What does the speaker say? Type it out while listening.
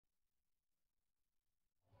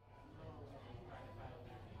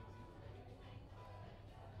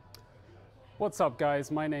What's up,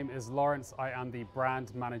 guys? My name is Lawrence. I am the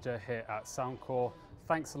brand manager here at Soundcore.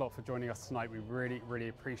 Thanks a lot for joining us tonight. We really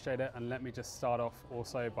appreciate it. And let me just start off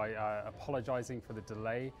also by apologizing for the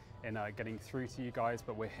delay in getting through to you guys,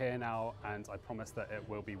 but we're here now and I promise that it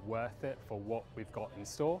will be worth it for what we've got in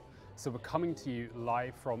store. So we're coming to you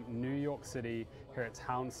live from New York City here at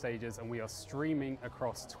Town Stages, and we are streaming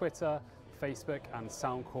across Twitter, Facebook and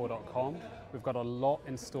soundcore.com. We've got a lot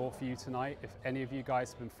in store for you tonight. If any of you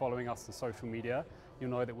guys have been following us on social media, you'll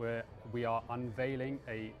know that we are unveiling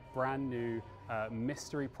a brand new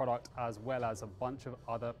mystery product as well as a bunch of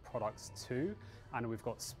other products too. And we've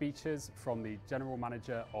got speeches from the general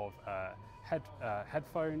manager of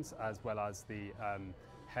headphones as well as the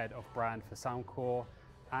head of brand for Soundcore.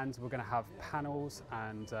 And we're going to have panels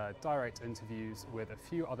and direct interviews with a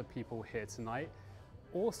few other people here tonight.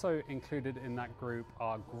 Also included in that group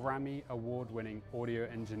are Grammy award-winning audio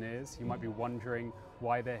engineers. You might be wondering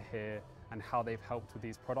why they're here and how they've helped with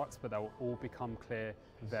these products, but that will all become clear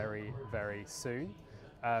very soon.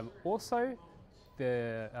 Also,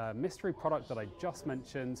 the mystery product that I just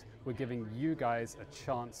mentioned, we're giving you guys a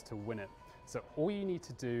chance to win it. So all you need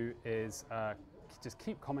to do is just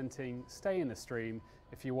keep commenting, stay in the stream.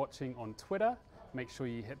 If you're watching on Twitter, make sure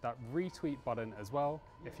you hit that retweet button as well.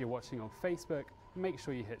 If you're watching on Facebook, make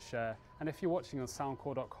sure you hit share. And if you're watching on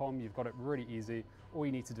soundcore.com, you've got it really easy. All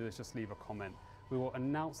you need to do is just leave a comment. We will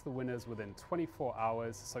announce the winners within 24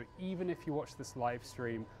 hours. So even if you watch this live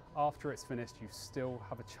stream after it's finished, you still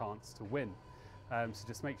have a chance to win. So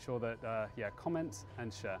just make sure that, comment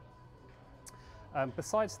and share.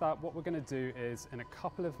 Besides that, what we're going to do is in a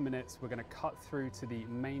couple of minutes, we're going to cut through to the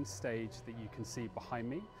main stage that you can see behind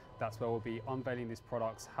me. That's where we'll be unveiling these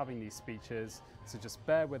products, having these speeches. So just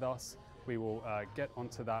bear with us. We will get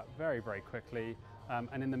onto that very quickly.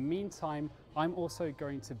 And in the meantime, I'm also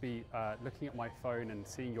going to be looking at my phone and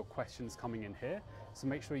seeing your questions coming in here. So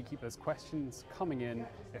make sure you keep those questions coming in.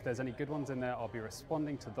 If there's any good ones in there, I'll be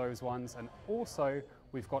responding to those ones. And also,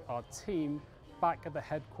 we've got our team back at the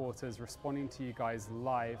headquarters responding to you guys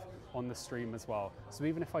live on the stream as well. So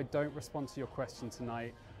even if I don't respond to your question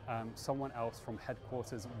tonight, someone else from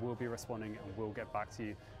headquarters will be responding and will get back to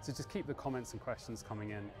you. So just keep the comments and questions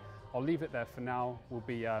coming in. I'll leave it there for now. We'll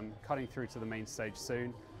be cutting through to the main stage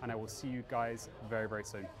soon, and I will see you guys very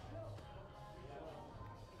soon.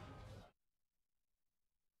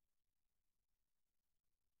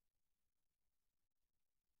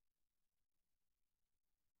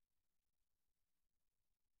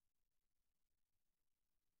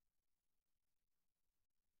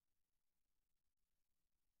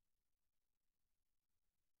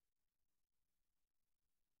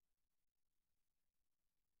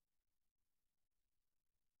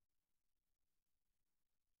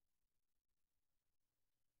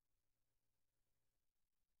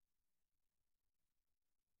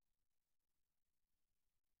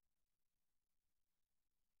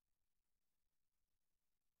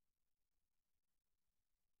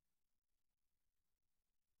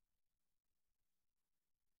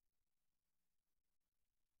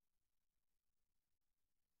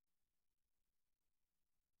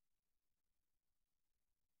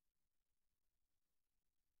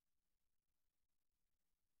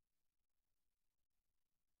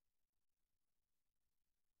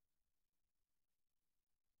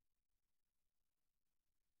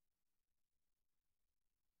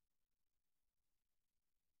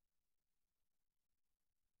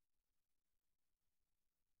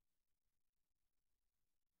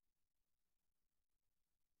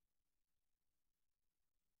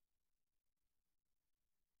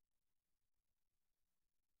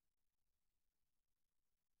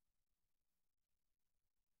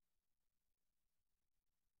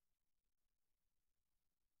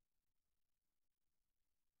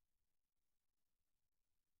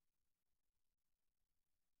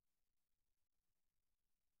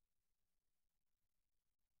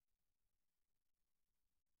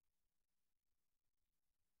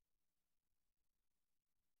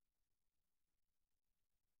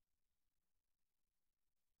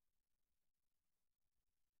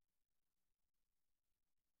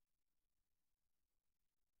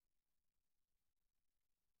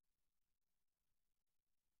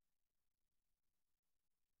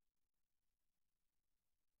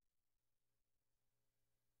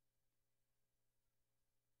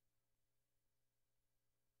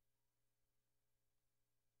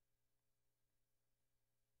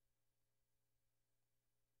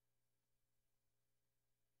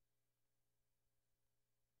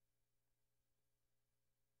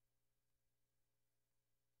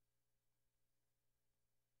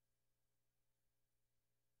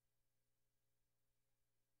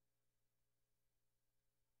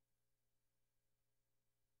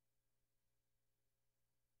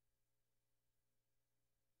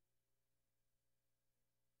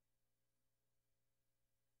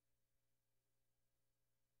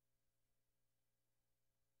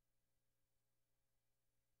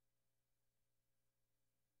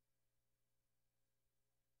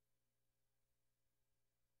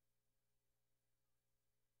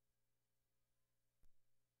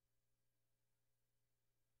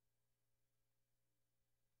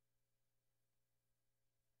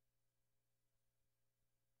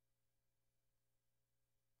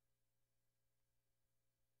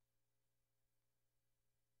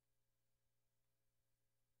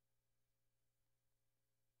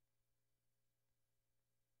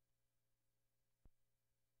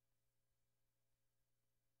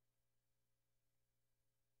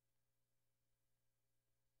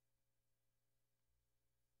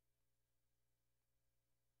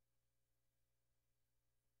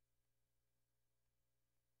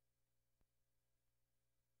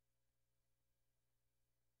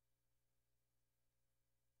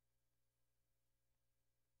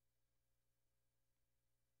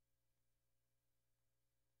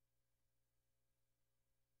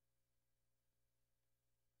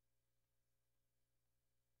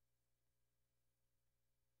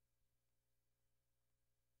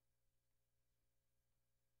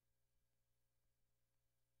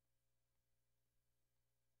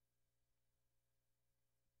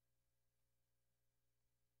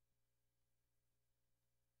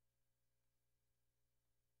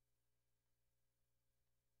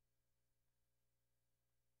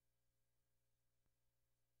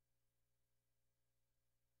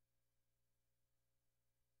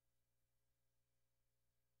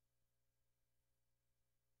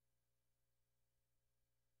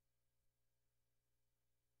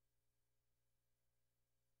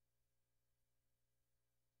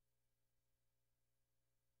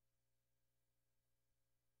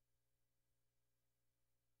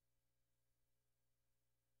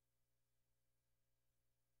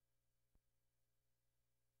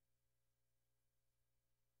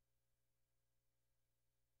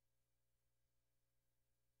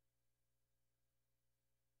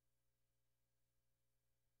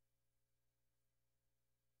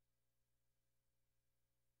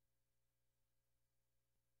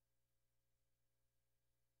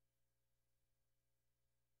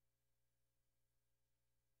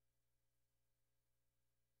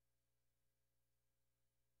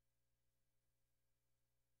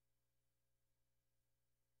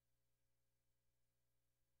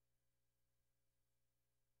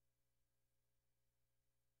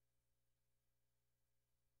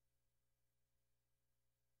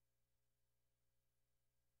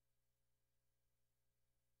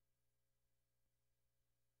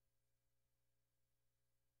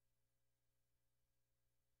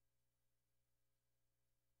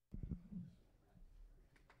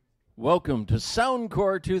 Welcome to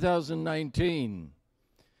Soundcore 2019.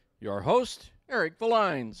 Your host, Eric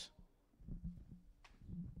Valines.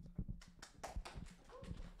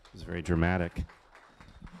 This is very dramatic.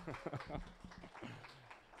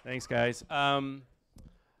 Thanks, guys.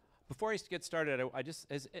 Before I get started,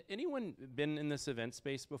 has anyone been in this event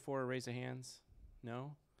space before? Raise of hands.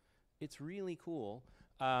 No? It's really cool.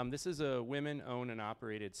 This is a women-owned and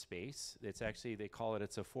operated space. It's actually,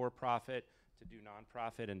 it's a for-profit to do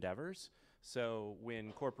nonprofit endeavors. So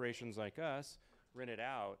when corporations like us rent it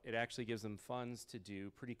out, it actually gives them funds to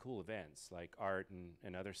do pretty cool events like art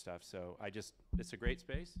and other stuff. So it's a great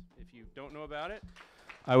space. If you don't know about it,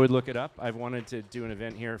 I would look it up. I've wanted to do an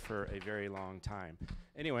event here for a very long time.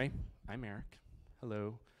 Anyway, I'm Eric.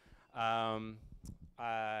 Hello.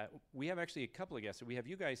 We have actually a couple of guests. So we have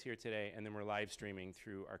you guys here today, and then we're live streaming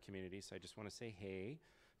through our community. So I just want to say hey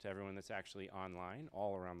to everyone that's actually online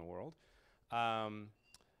all around the world.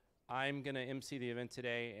 I'm going to MC the event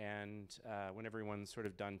today, and when everyone's sort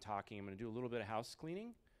of done talking, I'm going to do a little bit of house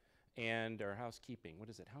cleaning or housekeeping. What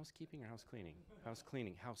is it, housekeeping or house cleaning?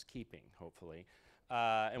 Housekeeping, hopefully.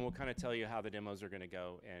 And we'll kind of tell you how the demos are going to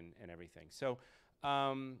go and everything. So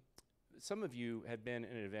some of you have been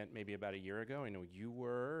in an event maybe about a year ago. I know you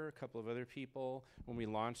were, a couple of other people, when we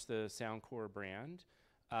launched the Soundcore brand.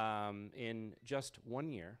 In just 1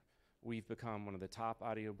 year, we've become one of the top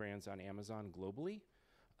audio brands on Amazon globally.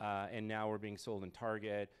 And now we're being sold in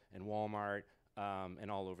Target and Walmart and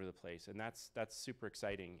all over the place. And that's super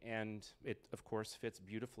exciting. And it, of course, fits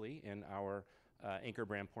beautifully in our anchor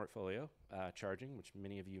brand portfolio, Charging, which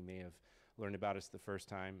many of you may have learned about us the first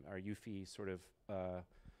time, our Eufy sort of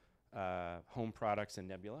home products and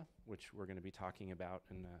Nebula, which we're going to be talking about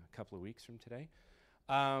in a couple of weeks from today.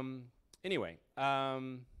 Anyway,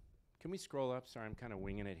 can we scroll up? Sorry, I'm kind of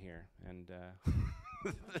winging it here. And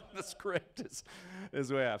the script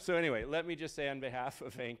is way off. So anyway, let me just say on behalf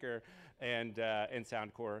of Anchor and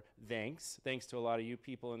Soundcore, thanks. Thanks to a lot of you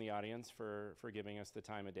people in the audience for giving us the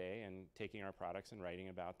time of day and taking our products and writing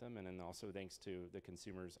about them. And then also thanks to the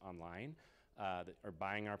consumers online that are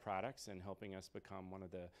buying our products and helping us become one of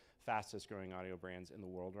the fastest growing audio brands in the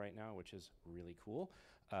world right now, which is really cool.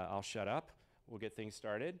 I'll shut up. We'll get things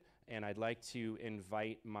started. And I'd like to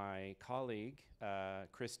invite my colleague,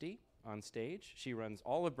 Christy, on stage. She runs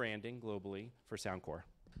all of branding globally for Soundcore.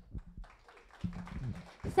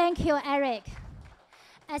 Thank you, Eric.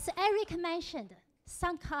 As Eric mentioned,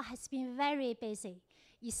 Soundcore has been very busy,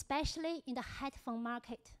 especially in the headphone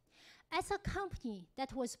market. As a company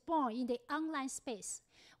that was born in the online space,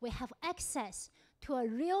 we have access to a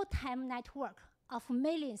real-time network of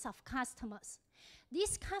millions of customers.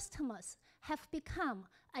 These customers have become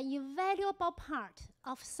an invaluable part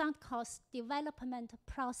of Soundcore's development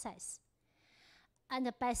process. And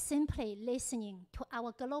by simply listening to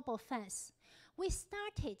our global fans, we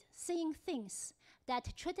started seeing things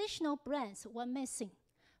that traditional brands were missing.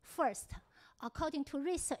 First, according to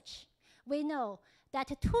research, we know that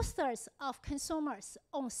 2/3 of consumers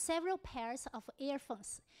own several pairs of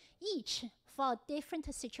earphones, each for a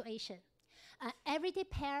different situation. An everyday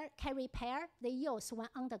carry pair they use when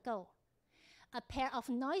on the go. A pair of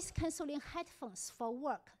noise-canceling headphones for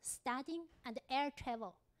work, studying, and air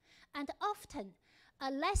travel. And often, a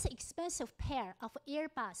less expensive pair of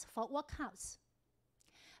earbuds for workouts.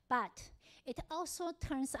 But it also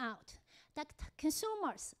turns out that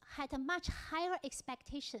consumers had much higher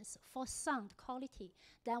expectations for sound quality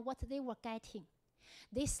than what they were getting.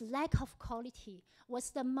 This lack of quality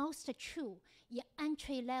was the most true in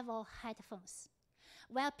entry-level headphones,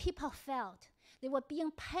 where people felt they were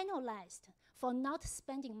being penalized for not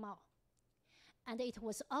spending more. And it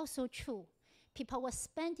was also true. People were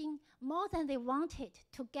spending more than they wanted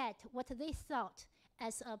to get what they thought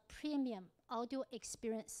as a premium audio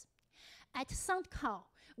experience. At Soundcore,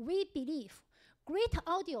 we believe great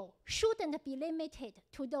audio shouldn't be limited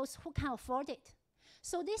to those who can afford it.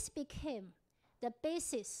 So this became the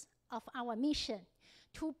basis of our mission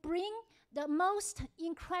to bring the most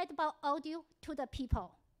incredible audio to the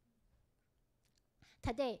people.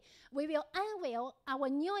 Today, we will unveil our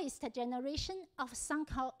newest generation of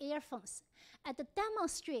Soundcore earphones and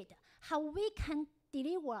demonstrate how we can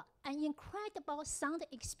deliver an incredible sound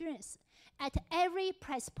experience at every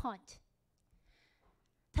price point.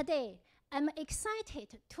 Today, I'm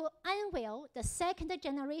excited to unveil the second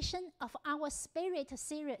generation of our Spirit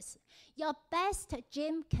series, your best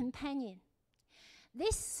gym companion.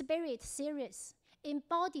 This Spirit series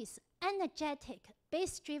embodies energetic,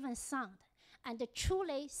 bass-driven sound and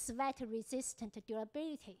truly sweat-resistant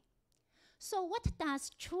durability. So what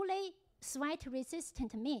does truly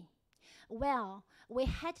sweat-resistant mean? Well, we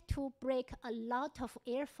had to break a lot of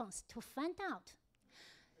earphones to find out.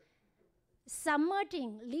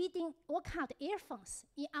 Submerging leading workout earphones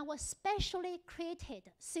in our specially created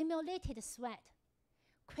simulated sweat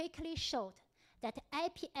quickly showed that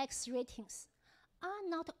IPX ratings are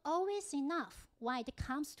not always enough when it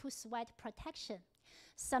comes to sweat protection.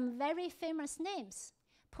 Some very famous names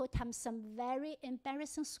put up some very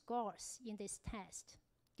embarrassing scores in this test.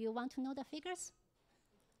 Do you want to know the figures?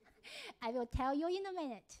 I will tell you in a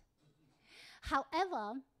minute.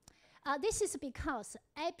 However, this is because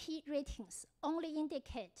IP ratings only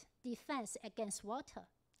indicate defense against water.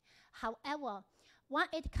 However, when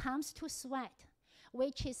it comes to sweat,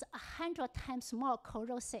 which is 100 times more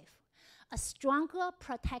corrosive, a stronger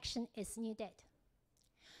protection is needed.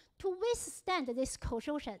 To withstand this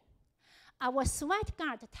corrosion, our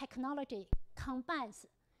SweatGuard technology combines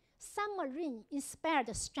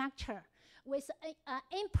submarine-inspired structure with an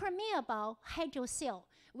impermeable hydrocell,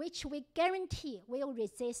 which we guarantee will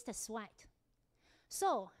resist sweat.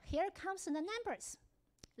 So here comes the numbers.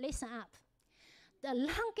 Listen up. The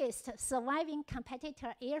longest surviving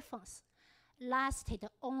competitor earphones lasted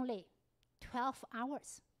only 12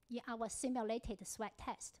 hours in our simulated sweat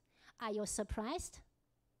test. Are you surprised?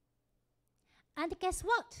 And guess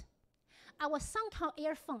what? Our SoundCloud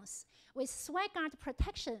earphones with SweatGuard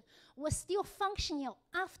protection were still functional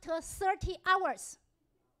after 30 hours.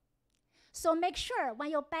 So make sure when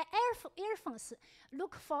you buy earphones,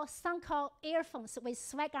 look for SoundCloud earphones with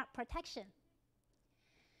SweatGuard protection.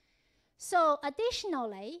 So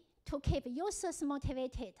additionally, to keep users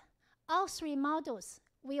motivated, all three models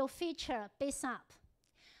will feature BassUp,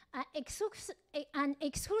 an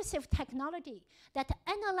exclusive technology that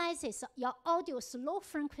analyzes your audio's low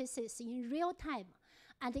frequencies in real time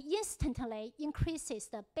and instantly increases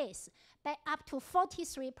the bass by up to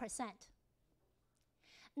 43%.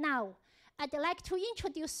 Now, I'd like to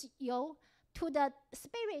introduce you to the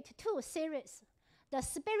Spirit 2 series, the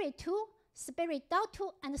Spirit 2, Spirit Dot 2,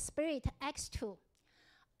 and Spirit X2.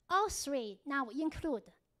 All three now include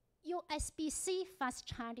USB-C fast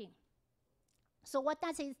charging. So what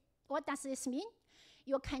does this mean?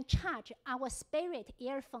 You can charge our Spirit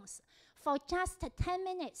earphones for just 10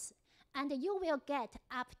 minutes, and you will get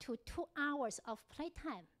up to 2 hours of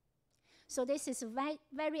playtime. So this is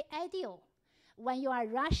very ideal when you are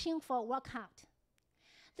rushing for a workout.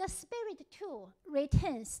 The Spirit 2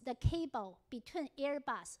 retains the cable between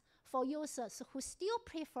earbuds for users who still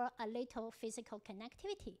prefer a little physical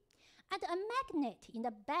connectivity. And a magnet in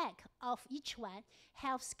the back of each one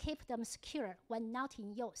helps keep them secure when not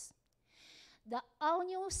in use. The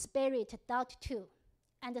all-new Spirit Dot 2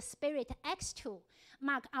 and the Spirit X2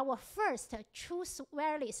 mark our first true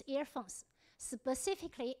wireless earphones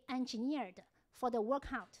specifically engineered for the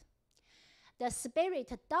workout. The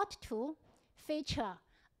Spirit Dot 2 feature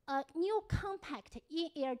a new compact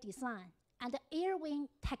in-ear design and Airwing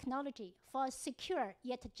technology for a secure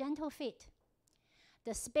yet gentle fit.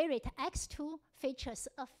 The Spirit X2 features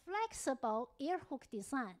a flexible ear hook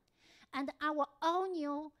design and our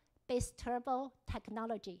all-new Bass Turbo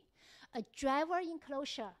technology, a driver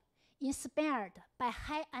enclosure inspired by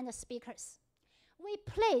high-end speakers. We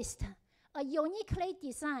placed a uniquely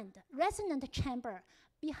designed resonant chamber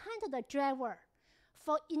behind the driver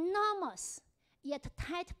for enormous yet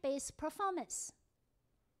tight bass performance.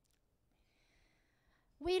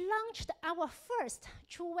 We launched our first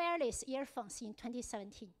true wireless earphones in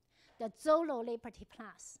 2017, the Zolo Liberty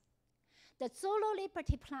Plus. The Zolo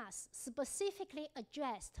Liberty Plus specifically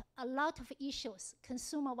addressed a lot of issues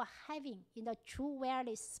consumers were having in the true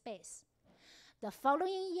wireless space. The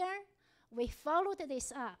following year, we followed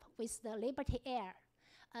this up with the Liberty Air,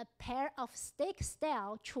 a pair of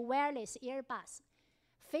stick-style true wireless earbuds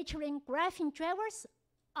featuring graphene drivers,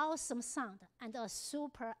 awesome sound, and a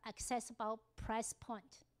super accessible price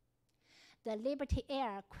point. The Liberty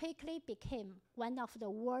Air quickly became one of the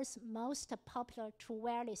world's most popular true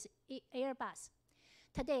wireless earbuds.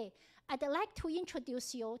 Today, I'd like to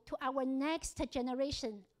introduce you to our next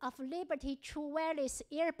generation of Liberty true wireless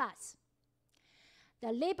earbuds,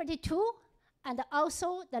 the Liberty 2 and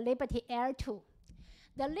also the Liberty Air 2.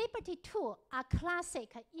 The Liberty 2 are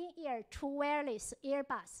classic in-ear true wireless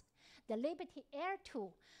earbuds. The Liberty Air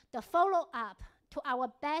 2, the follow-up to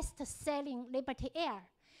our best-selling Liberty Air,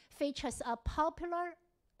 features a popular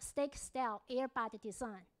stick-style earbud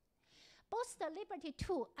design. Both the Liberty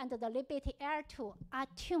 2 and the Liberty Air 2 are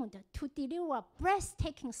tuned to deliver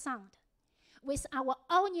breathtaking sound with our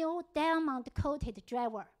all-new diamond-coated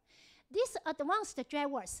driver. These advanced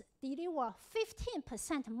drivers deliver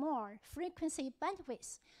 15% more frequency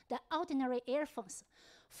bandwidth than ordinary earphones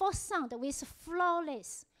for sound with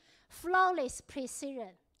flawless flawless precision,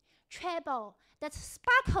 treble that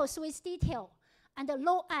sparkles with detail, and a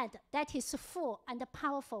low end that is full and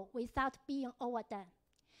powerful without being overdone.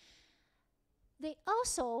 They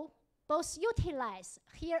also both utilize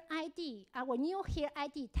Hear ID, our new Hear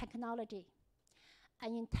ID technology,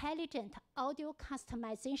 an intelligent audio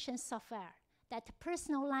customization software that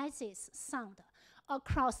personalizes sound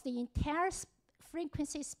across the entire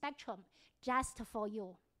frequency spectrum just for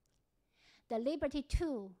you. The Liberty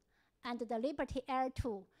 2 and the Liberty Air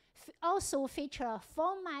 2 also feature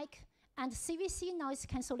full mic and CVC noise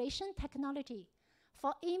cancellation technology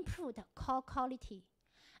for improved call quality,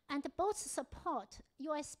 and both support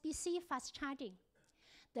USB-C fast charging.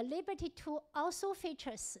 The Liberty 2 also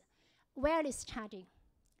features wireless charging.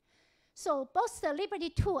 So both the Liberty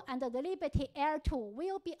 2 and the Liberty Air 2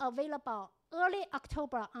 will be available early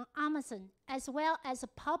October on Amazon, as well as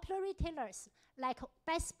popular retailers like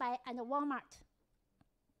Best Buy and Walmart.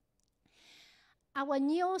 Our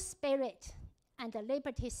new Spirit and the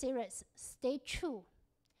Liberty series stay true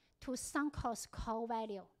to Soundcore's core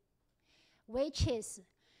value, which is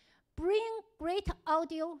bring great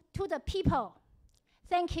audio to the people.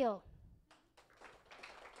 Thank you.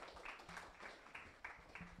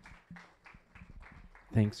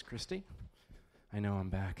 Thanks, Christy. I know I'm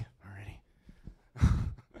back already.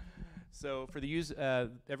 So for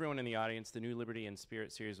the everyone in the audience, the new Liberty and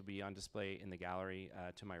Spirit series will be on display in the gallery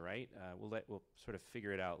to my right. We'll sort of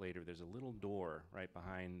figure it out later. There's a little door right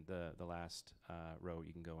behind the last row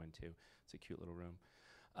you can go into. It's a cute little room.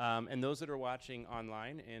 And those that are watching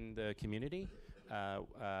online in the community,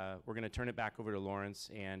 we're going to turn it back over to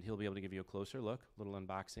Lawrence, and he'll be able to give you a closer look, a little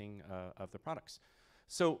unboxing of the products.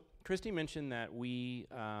 So Christy mentioned that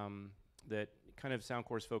that kind of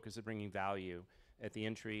Soundcore's focus is bringing value at the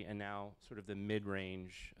entry and now sort of the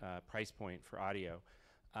mid-range price point for audio.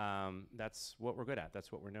 That's what we're good at.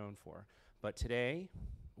 That's what we're known for. But today,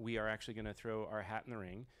 we are actually going to throw our hat in the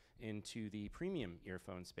ring into the premium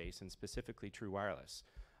earphone space, and specifically true wireless.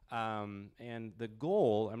 And the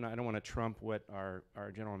goal, I don't want to trump what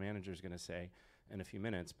our general manager is going to say in a few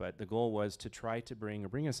minutes, but the goal was to try to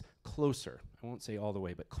bring us closer. I won't say all the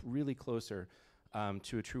way, but really closer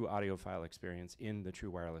to a true audiophile experience in the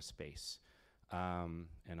true wireless space.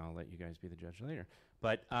 And I'll let you guys be the judge later.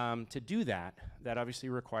 But to do that obviously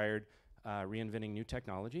required reinventing new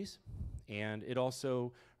technologies, and it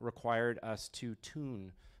also required us to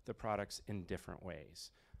tune the products in different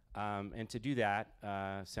ways. And to do that,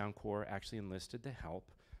 Soundcore actually enlisted the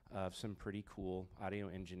help of some pretty cool audio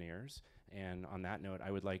engineers. And on that note, I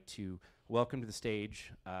would like to welcome to the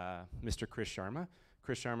stage Mr. Chris Sharma.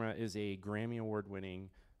 Chris Sharma is a Grammy Award-winning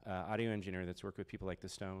audio engineer that's worked with people like the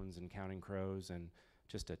Stones and Counting Crows and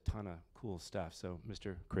just a ton of cool stuff. So,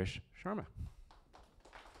 Mr. Chris Sharma.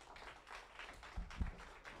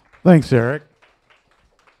 Thanks, Eric.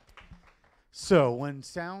 So when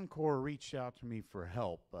Soundcore reached out to me for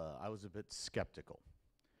help, I was a bit skeptical.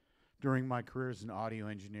 During my career as an audio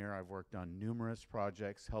engineer, I've worked on numerous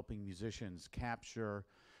projects helping musicians capture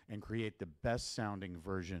and create the best sounding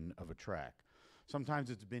version of a track. Sometimes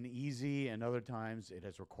it's been easy, and other times it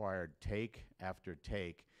has required take after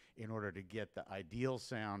take in order to get the ideal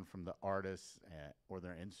sound from the artist or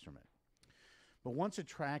their instrument. But once a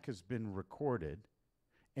track has been recorded,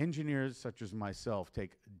 engineers such as myself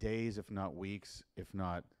take days, if not weeks, if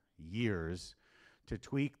not years, to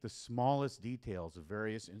tweak the smallest details of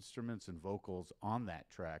various instruments and vocals on that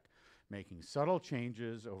track, making subtle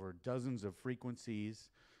changes over dozens of frequencies,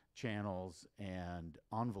 channels, and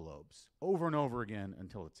envelopes over and over again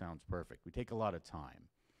until it sounds perfect. We take a lot of time.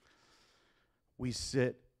 We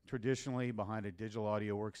sit traditionally behind a digital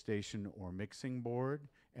audio workstation or mixing board,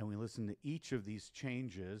 and we listen to each of these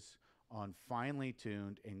changes on finely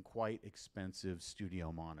tuned and quite expensive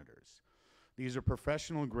studio monitors. These are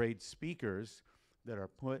professional grade speakers that are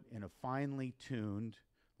put in a finely tuned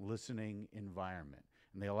listening environment,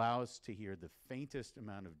 and they allow us to hear the faintest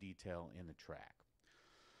amount of detail in the track.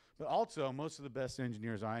 But also, most of the best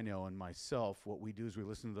engineers I know and myself, what we do is we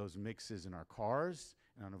listen to those mixes in our cars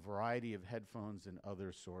and on a variety of headphones and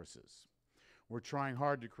other sources. We're trying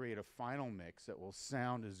hard to create a final mix that will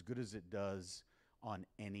sound as good as it does on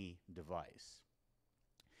any device.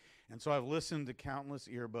 And so I've listened to countless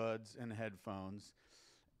earbuds and headphones,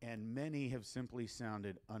 and many have simply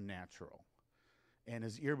sounded unnatural. And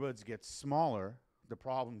as earbuds get smaller, the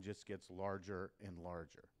problem just gets larger and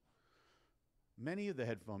larger. Many of the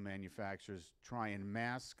headphone manufacturers try and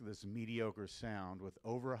mask this mediocre sound with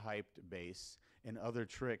overhyped bass and other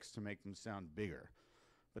tricks to make them sound bigger.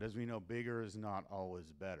 But as we know, bigger is not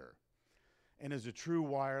always better. And as a true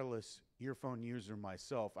wireless earphone user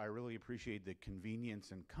myself, I really appreciate the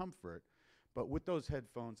convenience and comfort. But with those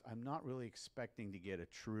headphones, I'm not really expecting to get a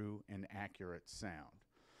true and accurate sound.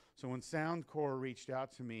 So when Soundcore reached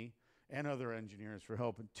out to me and other engineers for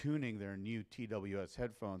help in tuning their new TWS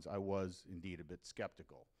headphones, I was indeed a bit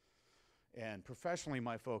skeptical. And professionally,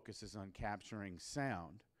 my focus is on capturing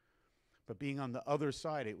sound. But being on the other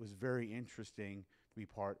side, it was very interesting to be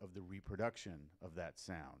part of the reproduction of that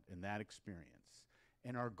sound and that experience.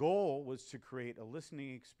 And our goal was to create a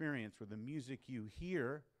listening experience where the music you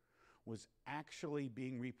hear was actually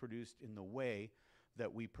being reproduced in the way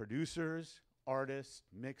that we producers, artists,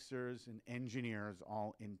 mixers, and engineers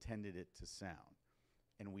all intended it to sound.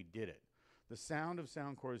 And we did it. The sound of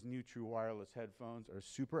Soundcore's new true wireless headphones are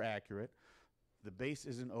super accurate. The bass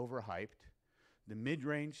isn't overhyped. The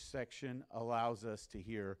mid-range section allows us to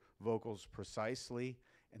hear vocals precisely,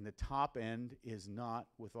 and the top end is not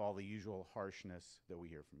with all the usual harshness that we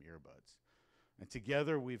hear from earbuds. And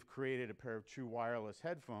together we've created a pair of true wireless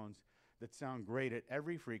headphones that sound great at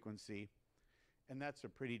every frequency, and that's a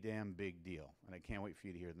pretty damn big deal, and I can't wait for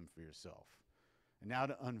you to hear them for yourself. And now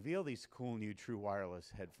to unveil these cool new true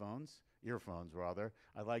wireless earphones rather,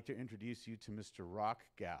 I'd like to introduce you to Mr. Rock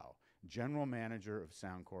Gao, General Manager of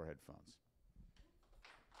Soundcore Headphones.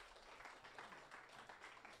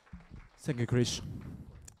 Thank you, Krish.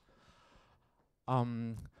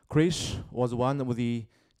 Krish was one of the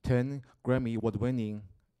 10 Grammy Award-winning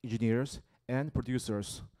engineers and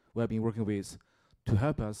producers we have been working with to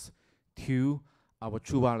help us tune our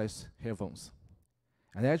true wireless headphones.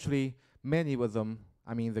 And actually, many of them,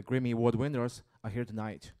 the Grammy Award winners, are here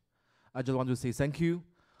tonight. I just want to say thank you.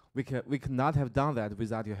 We could not have done that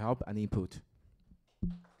without your help and input.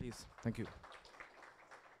 Please, thank you.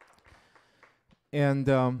 And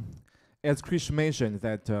as Krish mentioned,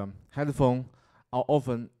 that headphones are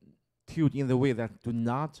often tuned in the way that do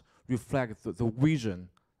not reflect the vision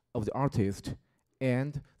of the artist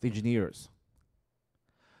and the engineers.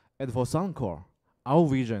 And for Soundcore, our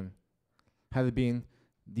vision has been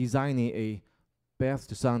designing a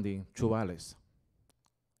best-sounding true wireless.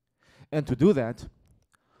 And to do that,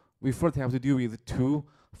 we first have to deal with two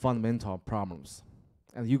fundamental problems.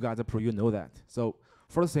 And you guys are pro, you know that. So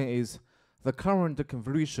first thing is the current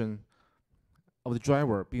configuration of the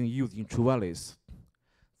driver being used in true wireless,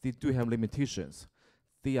 they do have limitations.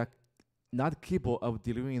 They are not capable of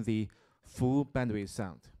delivering the full bandwidth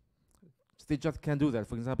sound. They just can't do that.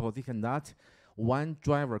 For example, one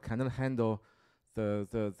driver cannot handle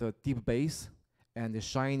the deep bass and the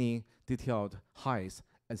shiny, detailed highs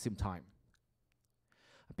at the same time.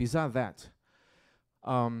 Besides that,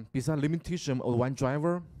 besides limitation of one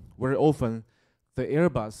driver, very often the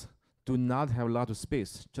earbuds do not have a lot of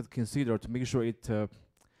space. Just consider to make sure it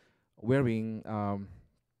wearing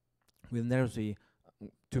with necessary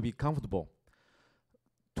to be comfortable.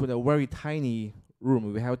 To the very tiny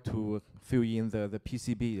room, we have to fill in the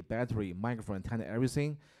PCB, the battery, microphone, antenna,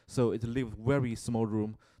 everything. So it leaves very small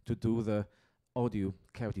room to do the audio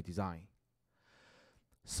cavity design.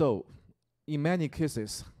 So in many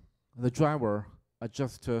cases, the driver are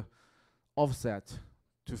just offset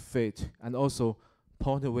to fit and also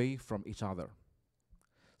point away from each other.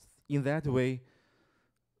 In that way,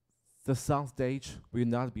 the sound stage will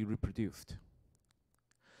not be reproduced.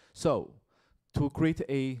 So to create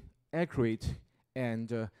a accurate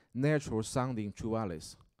and natural sounding true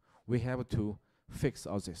wireless, we have to fix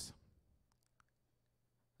all this.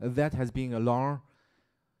 That has been a long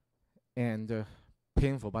and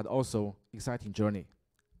painful but also exciting journey.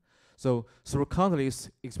 So through countless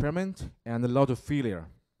experiments and a lot of failure,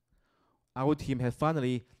 our team has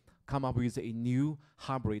finally come up with a new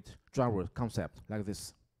hybrid driver concept like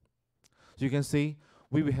this. So you can see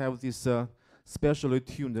we will have this specially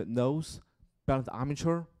tuned nose, balanced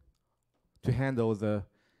armature to handle the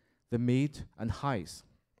mid and highs.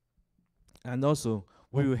 And also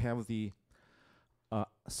we will have the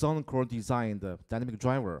Soundcore designed dynamic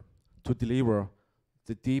driver to deliver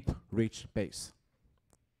the deep, rich bass.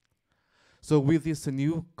 So with this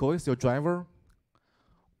new coaxial driver,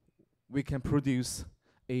 we can produce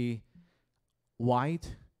a wide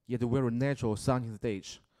yet very natural sounding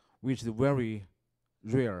stage, which is very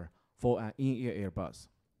rare for an in-ear earbuds.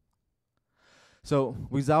 So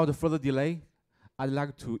without further delay, I'd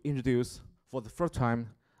like to introduce for the first time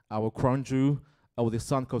our crown jewel of the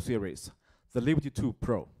Soundcore series, the Liberty 2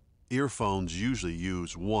 Pro. Earphones usually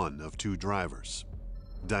use one of two drivers: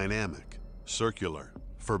 dynamic, circular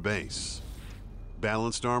for bass,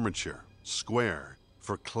 balanced armature, square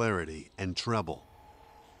for clarity and treble.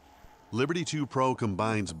 Liberty 2 Pro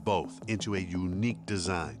combines both into a unique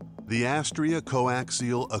design The Astria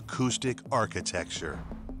Coaxial Acoustic Architecture.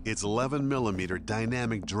 Its 11mm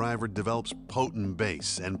dynamic driver develops potent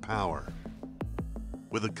bass and power.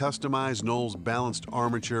 With a customized Knowles balanced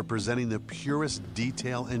armature presenting the purest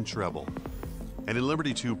detail and treble. And in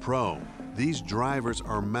Liberty 2 Pro, these drivers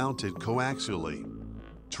are mounted coaxially.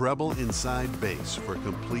 Treble inside bass for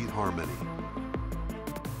complete harmony.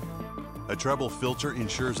 A treble filter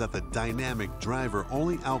ensures that the dynamic driver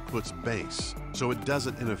only outputs bass, so it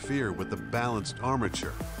doesn't interfere with the balanced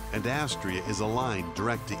armature, and Astria is aligned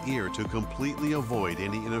direct to ear to completely avoid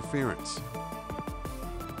any interference.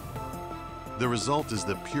 The result is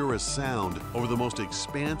the purest sound over the most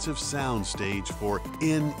expansive sound stage for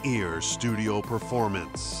in-ear studio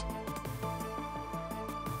performance.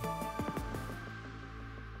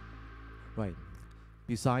 Right.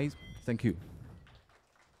 Besides, thank you.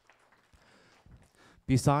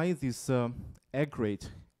 Besides this accurate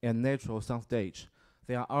and natural soundstage,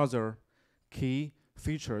 there are other key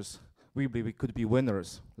features we believe could be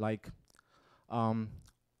winners, like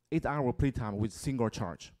 8-hour playtime with single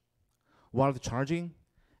charge, wireless charging,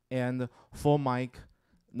 and full mic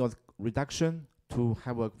noise reduction to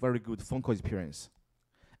have a very good phone call experience.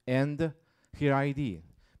 And Hear ID,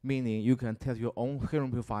 meaning you can test your own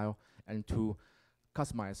hearing profile and to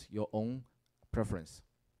customize your own preference.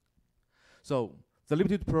 So the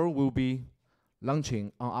Liberty 2 Pro will be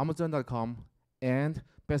launching on Amazon.com and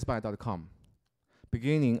BestBuy.com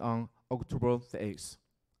beginning on October the 8th,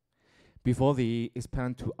 before they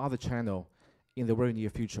expand to other channels in the very near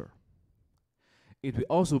future. It will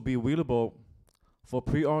also be available for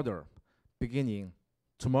pre-order beginning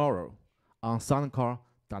tomorrow on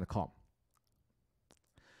soundcar.com.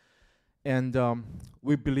 And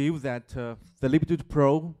we believe that the Liberty 2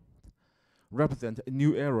 Pro represent a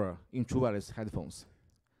new era in true wireless headphones,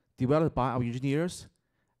 developed by our engineers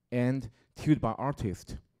and tuned by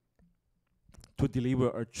artists to deliver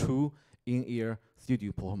a true in-ear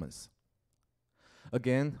studio performance.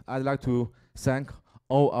 Again, I'd like to thank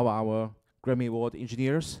all of our Grammy Award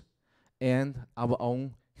engineers and our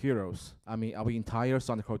own heroes, I mean our entire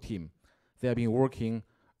Soundcore team. They have been working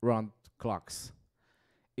around clocks.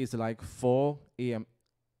 It's like 4 a.m.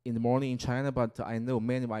 in the morning in China, but I know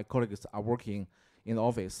many of my colleagues are working in the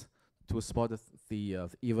office to support the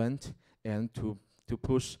event and to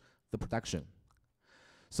push the production.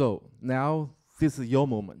 So now this is your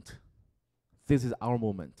moment. This is our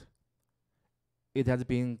moment. It has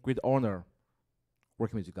been great honor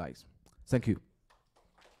working with you guys. Thank you.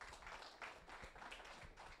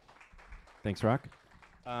 Thanks, Rock.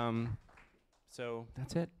 So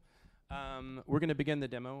that's it. We're going to begin the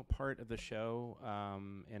demo part of the show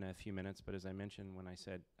in a few minutes, but as I mentioned when I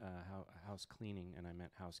said house cleaning, and I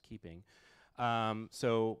meant housekeeping.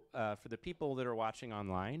 So for the people that are watching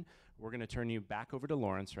online, we're going to turn you back over to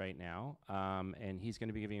Lawrence right now, and he's going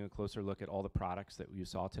to be giving you a closer look at all the products that you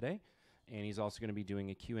saw today, and he's also going to be doing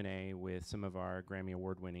a Q&A with some of our Grammy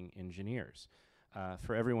Award-winning engineers.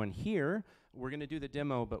 For everyone here, we're going to do the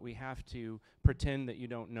demo, but we have to pretend that you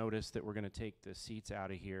don't notice that we're going to take the seats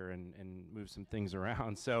out of here and move some things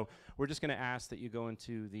around. So we're just going to ask that you go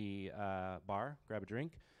into the bar, grab a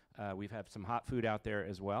drink. We have some hot food out there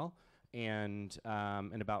as well, and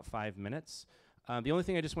in about 5 minutes. The only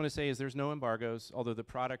thing I just want to say is there's no embargoes, although the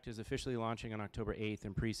product is officially launching on October 8th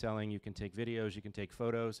and pre-selling. You can take videos, you can take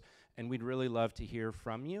photos, and we'd really love to hear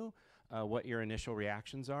from you. What your initial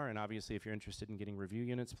reactions are, and obviously if you're interested in getting review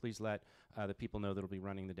units, please let the people know that will be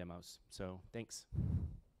running the demos. So thanks.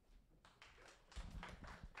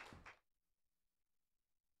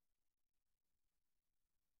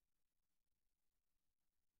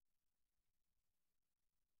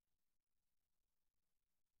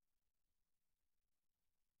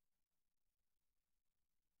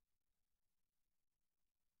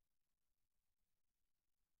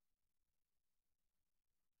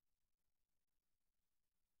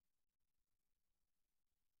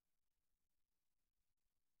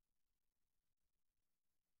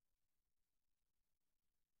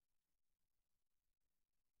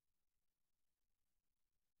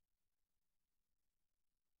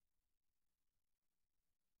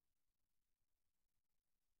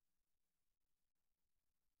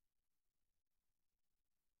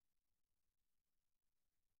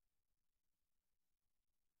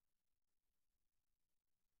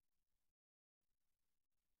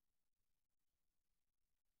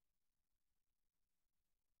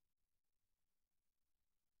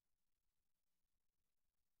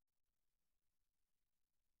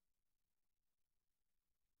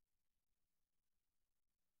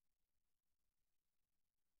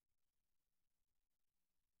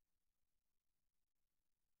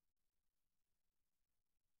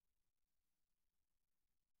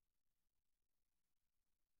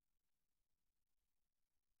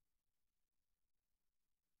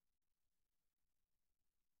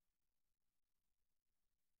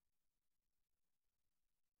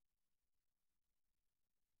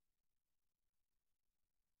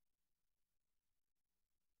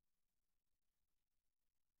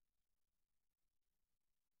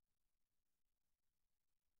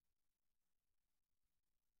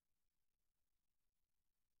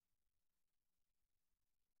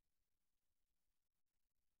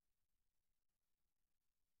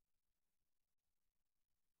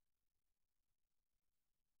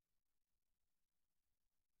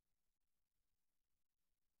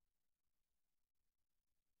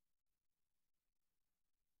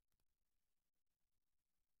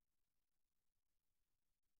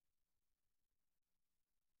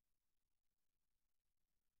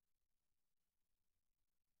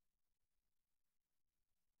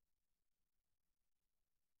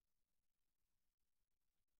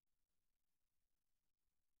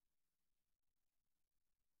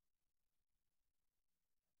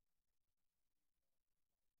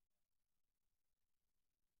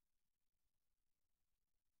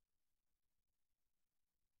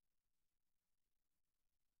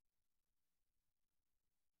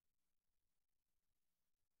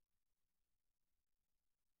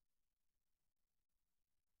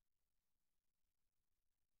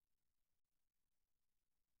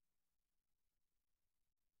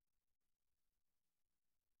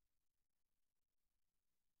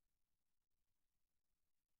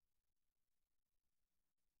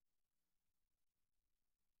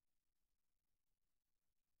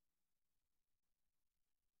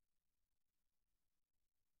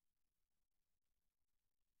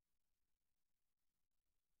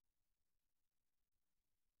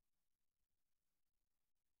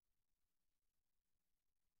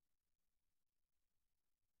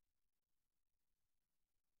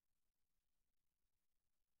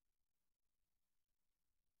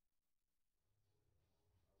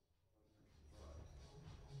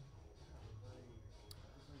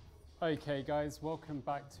 Okay guys, welcome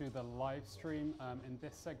back to the live stream. In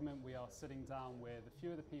this segment we are sitting down with a few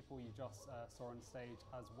of the people you just saw on stage,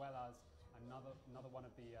 as well as another one of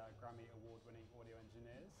the Grammy award-winning audio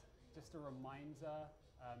engineers. Just a reminder,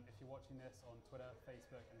 if you're watching this on Twitter,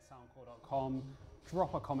 Facebook and soundcore.com,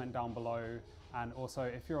 drop a comment down below, and also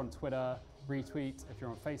if you're on Twitter, retweet, if you're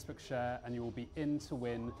on Facebook, share, and you will be in to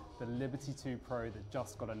win the Liberty 2 Pro that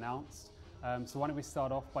just got announced. So why don't we start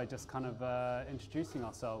off by just kind of introducing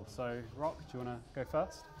ourselves. So Rock, do you want to go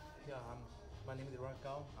first? Yeah, my name is Ron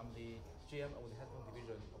Gao. I'm the GM of the headphone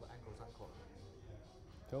division of Anchor Soundcore.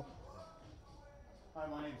 Cool. Hi,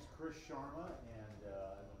 my name is Chris Sharma, and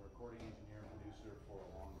I'm a recording engineer and producer for a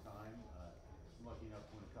long time. I'm lucky enough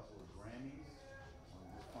to win a couple of Grammys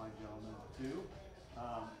on this fine gentleman too,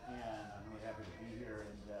 and I'm really happy to be here.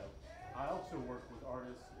 And I also work with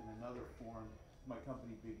artists in another form. My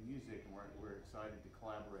company, Big Music, and we're excited to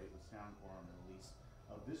collaborate with Soundcore on the release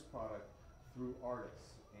of this product through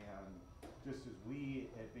artists. And just as we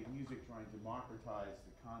at Big Music try and democratize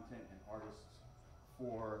the content and artists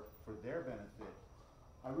for their benefit,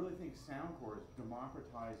 I really think Soundcore is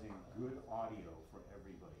democratizing good audio for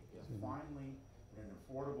everybody. It's finally an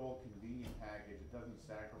affordable, convenient package. It doesn't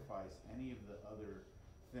sacrifice any of the other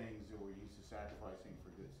things that we're used to sacrificing for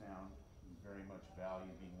good sound, and very much value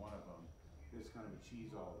being one of them. This kind of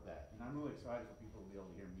achieves all of that, and I'm really excited for people to be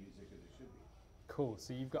able to hear music as it should be. Cool.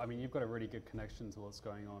 So you've got a really good connection to what's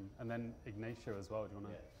going on, and then Ignacio as well. Do you want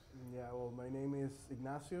to? Yes. Yeah, well, my name is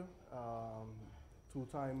Ignacio,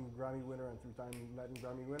 two-time Grammy winner and three-time Latin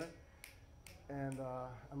Grammy winner, and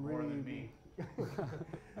I'm More really, than me.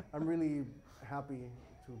 I'm really happy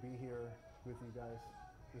to be here with you guys.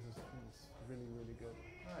 This is really, really good.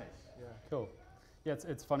 Nice. Yeah. Cool. Yeah,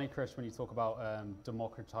 it's funny, Chris, when you talk about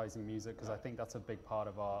democratizing music, because I think that's a big part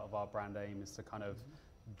of our brand aim, is to kind of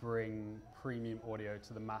bring premium audio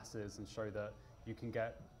to the masses and show that you can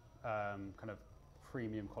get kind of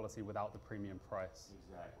premium quality without the premium price.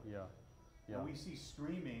 Exactly. Yeah. Yeah. And we see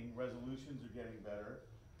streaming resolutions are getting better.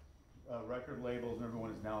 Record labels and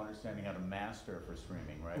everyone is now understanding how to master for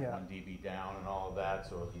streaming, right? Yeah. 1 dB down and all of that,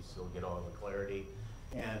 so you still get all the clarity.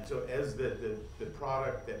 And so as the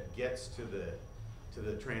product that gets to the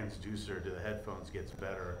transducer, to the headphones gets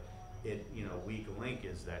better, weak link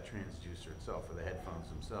is that transducer itself for the headphones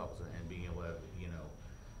themselves, and being able to have,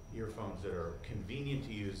 earphones that are convenient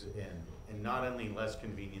to use and not only less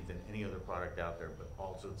convenient than any other product out there, but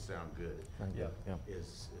also sound good. Yeah.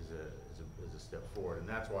 Is a step forward, and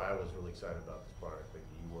that's why I was really excited about this product. Like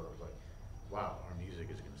you were, I was like, wow, our music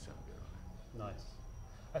is going to sound good on it. Nice.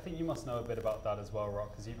 I think you must know a bit about that as well,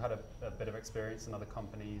 Rock, because you've had a bit of experience in other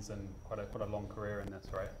companies and quite a long career in this,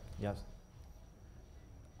 right? Yes.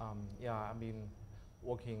 Yeah, I've been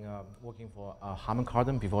working for Harman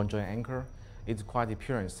Kardon before joining Anchor. It's quite the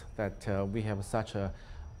appearance that we have such a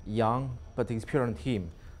young but experienced team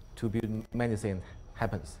to build many things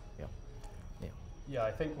happens. Yeah. Yeah. Yeah,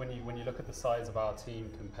 I think when you look at the size of our team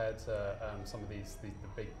compared to some of the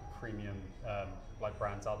big premium like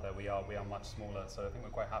brands out there, we are much smaller. So I think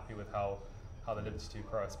we're quite happy with how the Liberty 2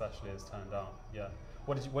 Pro especially has turned out. Yeah.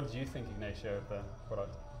 What did you think, Ignacio, of the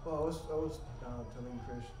product? Well, I was telling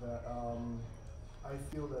Chris that I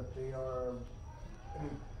feel that they are,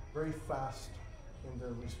 very fast in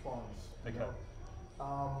their response. Okay.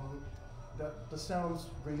 That the sounds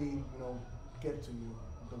really, get to you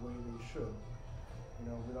the way they should,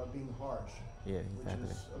 without being harsh. Yeah, exactly.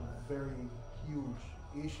 Which is a very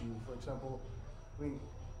huge issue. For example,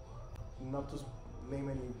 not to name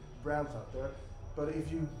any brands out there, but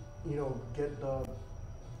if you get the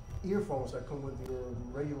earphones that come with your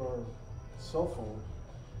regular cell phone,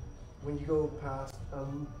 when you go past a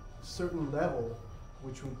certain level,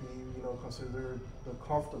 which would be considered the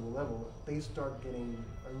comfortable level, they start getting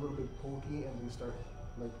a little bit pokey and they start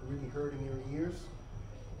like really hurting your ears.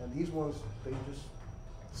 And these ones, they just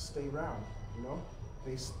stay around,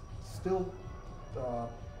 they still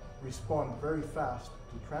respond very fast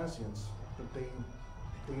to transients, but they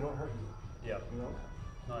don't hurt you. Yeah.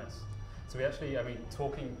 Nice. So we actually,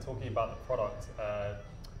 talking about the product,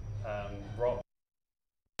 Rob.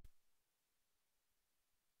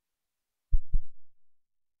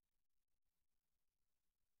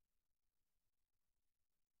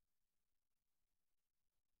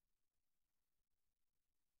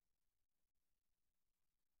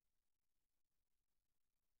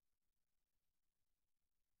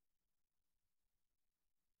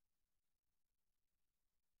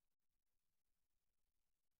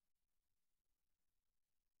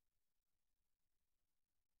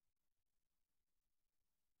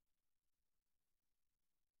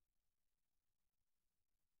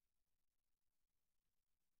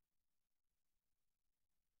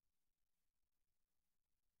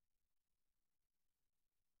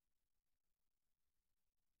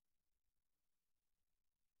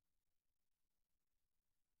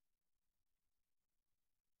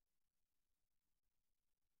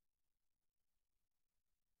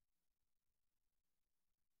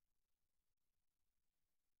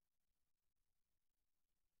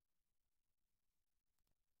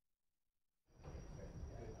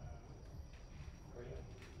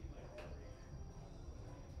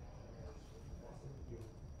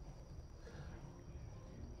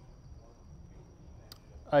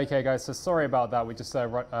 Okay, guys, so sorry about that. We just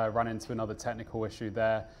ran into another technical issue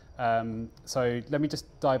there. So let me just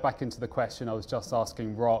dive back into the question I was just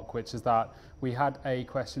asking Rock, which is that we had a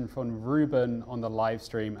question from Ruben on the live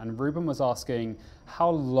stream, and Ruben was asking how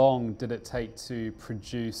long did it take to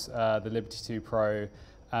produce the Liberty 2 Pro,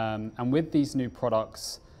 and with these new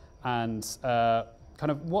products, and kind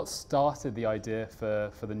of what started the idea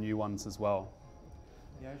for the new ones as well?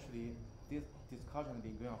 Yeah, actually, this discussion has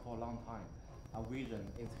been going on for a long time. Our vision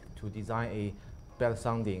is to design a better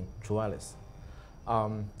sounding true wireless.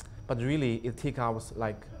 But really, it takes us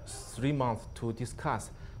like 3 months to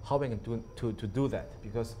discuss how we can do that,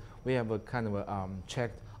 because we have a kind of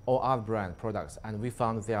checked all other brand products, and we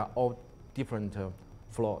found they are all different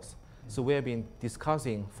flaws. So we have been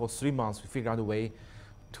discussing for 3 months to figure out a way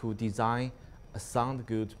to design a sound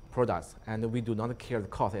good products, and we do not care the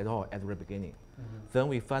cost at all at the very beginning. Then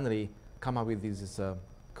we finally come up with this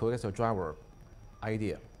coaxial driver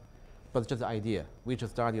idea, but just the idea. We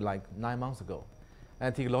just started like 9 months ago,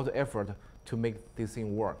 and it takes a lot of effort to make this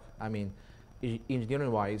thing work. I mean,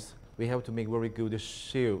 engineering-wise, we have to make very good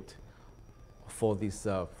shield for this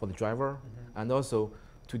for the driver, and also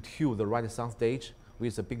to tune the right sound stage, which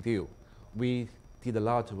is a big deal. We did a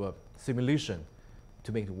lot of simulation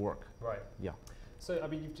to make it work. Right. Yeah. So, I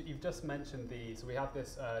mean, you've just mentioned so we have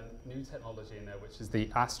this new technology in there, which is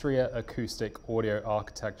the Astria Acoustic Audio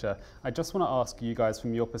Architecture. I just want to ask you guys,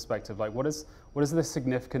 from your perspective, like, what is the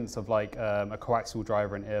significance of like a coaxial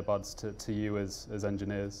driver and earbuds to you as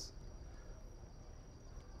engineers?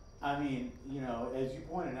 I mean, you know, as you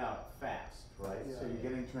pointed out, fast, right? Yeah. So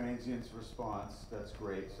you're getting transients response, that's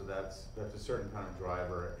great. So that's a certain kind of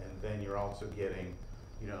driver, and then you're also getting,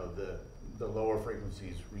 you know, the lower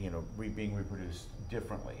frequencies, you know, being reproduced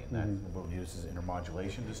differently, and that reduces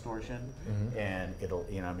intermodulation distortion, and it'll,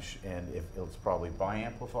 you know, and if it's probably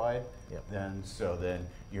bi-amplified, then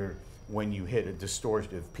when you hit a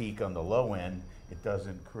distortive peak on the low end, it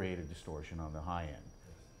doesn't create a distortion on the high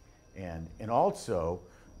end, and also,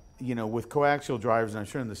 you know, with coaxial drivers, and I'm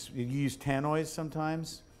sure you use tannoys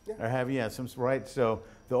sometimes, or have right? So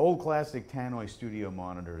the old classic tannoy studio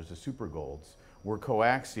monitors, the Super Golds, were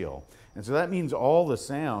coaxial. And so that means all the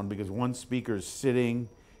sound, because one speaker is sitting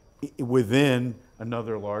within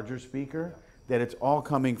another larger speaker, that it's all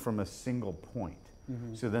coming from a single point.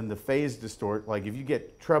 So then the phase distort, like if you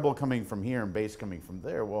get treble coming from here and bass coming from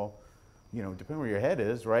there, well, you know, depending where your head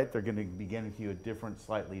is, right, they're going to be getting to you at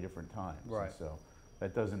slightly different times. Right. And so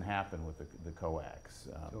that doesn't happen with the coax.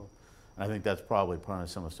 Cool. And I think that's probably part of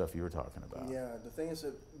some of the stuff you were talking about. Yeah, the thing is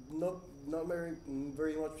that not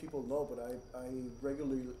very much people know, but I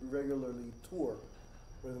regularly tour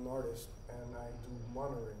with an artist, and I do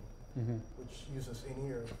monitoring, which uses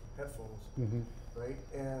in-ear headphones, right?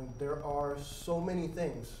 And there are so many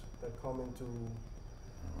things that come into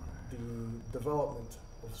the development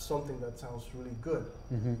of something that sounds really good,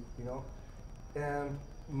 you know? And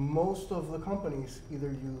most of the companies either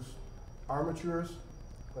use armatures,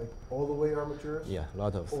 like all the way armatures, Yeah, a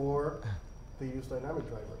lot of. or they use dynamic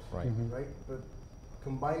drivers, Right. right? But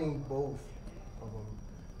combining both of them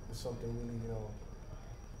is something really, you know,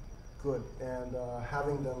 good, and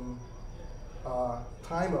having them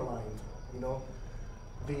time aligned, you know,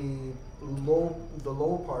 the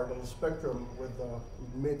low part of the spectrum with the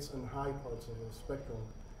mids and high parts of the spectrum,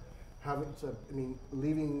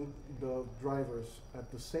 leaving the drivers at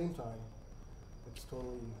the same time, it's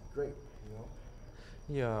totally great, you know.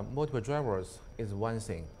 Yeah, multiple drivers is one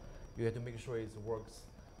thing. You have to make sure it works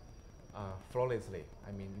flawlessly.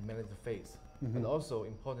 I mean, you manage the phase. But also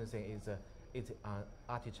important thing is it's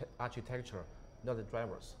architecture, not the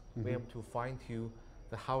drivers. We have to fine tune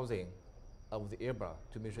the housing of the earbud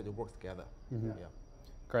to make sure it works together. Yeah.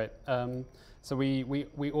 Great. So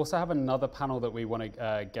we also have another panel that we want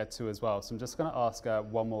to get to as well. So I'm just going to ask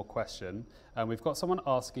one more question. We've got someone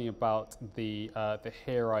asking about the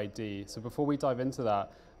Hear ID. So before we dive into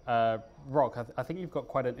that, Rock, I think you've got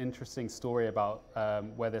quite an interesting story about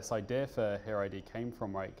where this idea for Hear ID came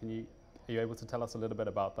from, right? Are you able to tell us a little bit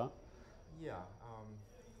about that? Yeah.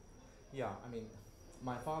 I mean,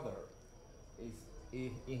 my father is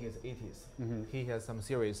in his 80s. He has some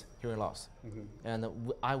serious hearing loss, and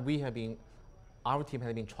our team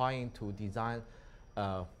has been trying to design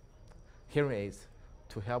hearing aids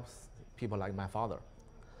to help people like my father.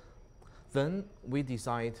 Then we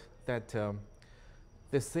decide that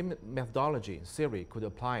the same methodology theory could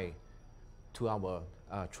apply to our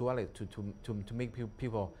true wireless to make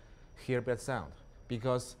people hear better sound,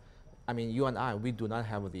 because I mean, you and I, we do not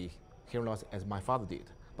have the hearing loss as my father did,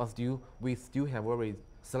 but we still have very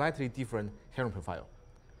slightly different hearing profile.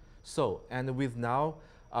 So, and with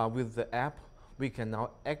the app, we can now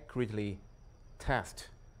accurately test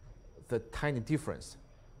the tiny difference.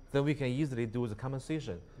 Then we can easily do the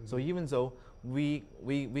compensation. So even though we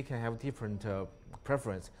can have different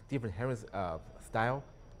preference, different hearing style,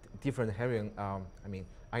 different hearing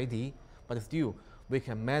ID, but still we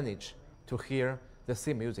can manage to hear the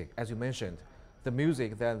same music, as you mentioned, the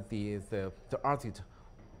music that the artist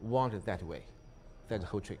wanted that way. That's the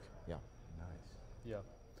whole trick. Yeah. Nice. Yeah.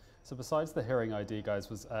 So besides the hearing ID, guys,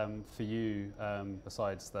 was for you,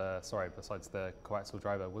 besides the coaxial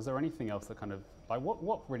driver, was there anything else that kind of, like,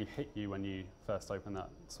 what really hit you when you first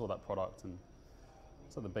saw that product, and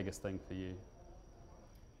what's the biggest thing for you?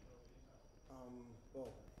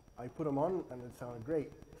 Well, I put them on and it sounded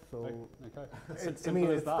great. So okay. It's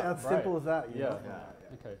simple as that, as right. simple as that. You Yeah.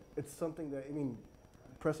 know? Okay. It's something that, I mean,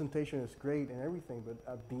 presentation is great and everything, but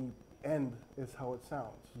at the end is how it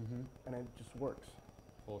sounds, and it just works.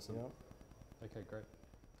 Awesome. You know? Okay, great.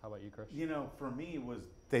 How about you, Chris? You know, for me,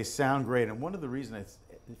 they sound great, and one of the reasons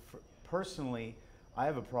personally, I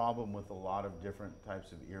have a problem with a lot of different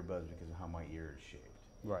types of earbuds because of how my ear is shaped.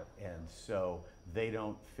 Right. And so they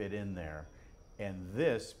don't fit in there. And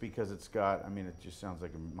this, because it's got, I mean, it just sounds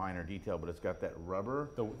like a minor detail, but it's got that rubber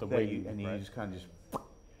The that wing, you right. just kind of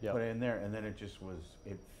Yep. put it in there, and then it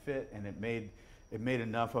fit, and it made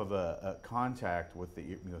enough of a contact with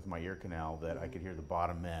my ear canal that I could hear the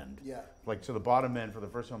bottom end. Yeah. Like, so the bottom end for the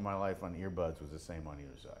first time in my life on earbuds was the same on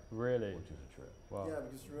either side. Really? Which is a trip. Wow. Yeah,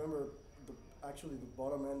 because remember, actually the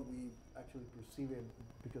bottom end, we actually perceive it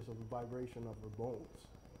because of the vibration of the bones.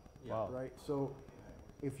 Wow. Right. So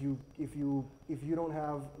if you don't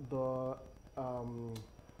have the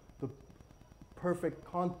perfect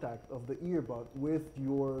contact of the earbud with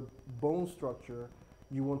your bone structure,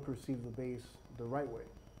 you won't perceive the bass the right way.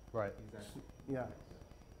 Right. Yeah.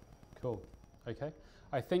 Cool. Okay.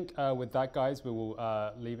 I think with that, guys, we will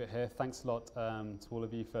leave it here. Thanks a lot to all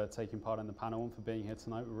of you for taking part in the panel and for being here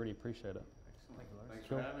tonight. We really appreciate it. Thanks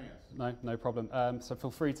Sure. for having us. No problem. So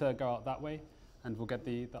feel free to go out that way, and we'll get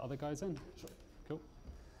the other guys in. Sure. Cool.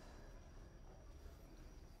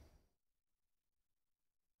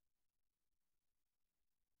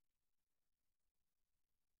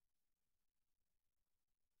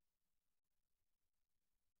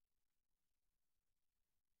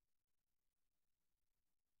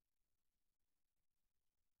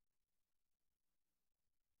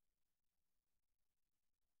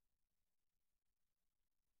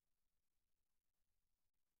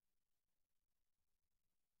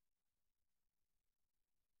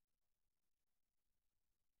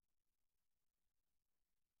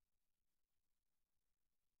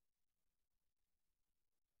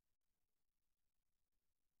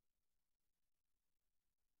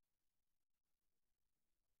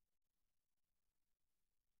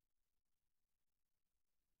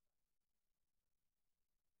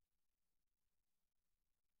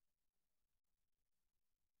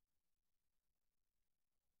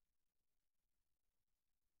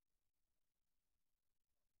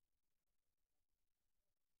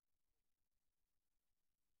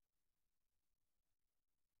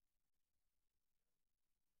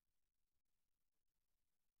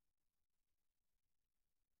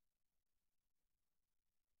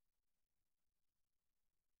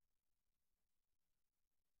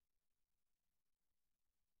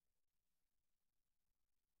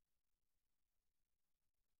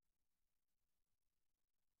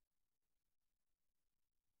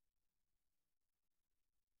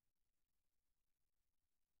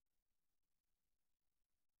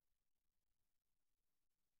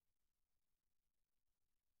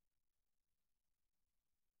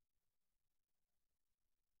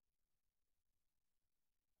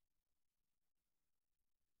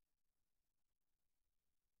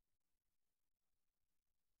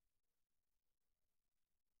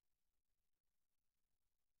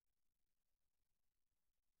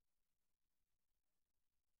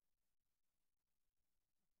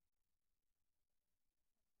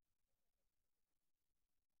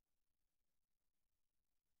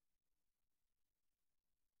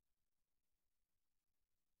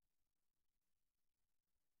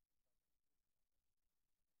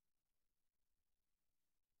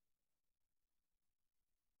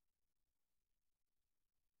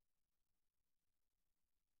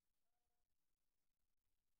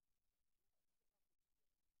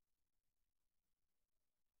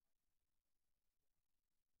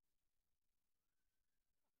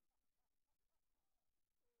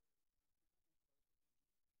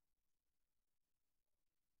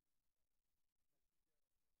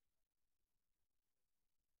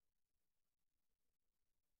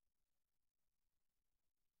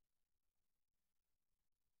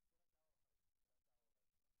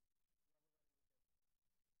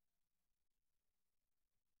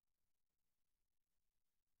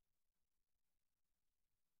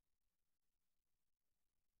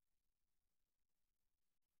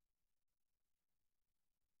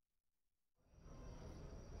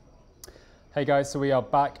 Hey guys, so we are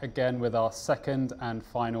back again with our second and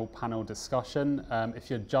final panel discussion. If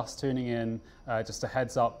you're just tuning in, just a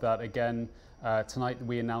heads up that again, tonight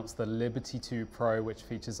we announced the Liberty 2 Pro, which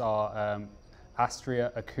features our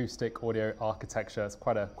Astria acoustic audio architecture. It's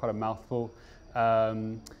quite a mouthful.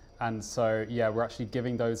 And so, yeah, we're actually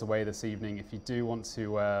giving those away this evening. If you do want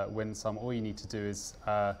to win some, all you need to do is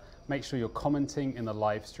make sure you're commenting in the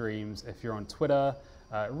live streams. If you're on Twitter,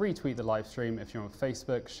 retweet the live stream. If you're on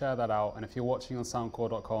Facebook, share that out. And if you're watching on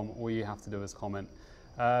soundcore.com, all you have to do is comment.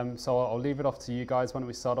 So I'll leave it off to you guys. Why don't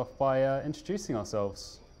we start off by introducing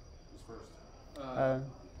ourselves? Who's first? I'll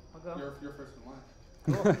go. You're first in line.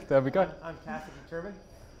 Cool. There we go. I'm Cassidy Turbin.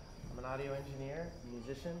 I'm an audio engineer,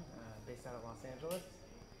 musician, based out of Los Angeles,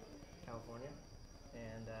 California.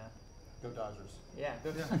 And Go Dodgers. yeah,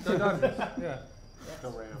 Go Dodgers. Yeah. yes. Go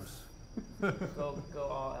Rams. go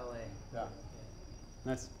all LA. Yeah.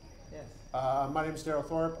 Nice. Yes. My name is Daryl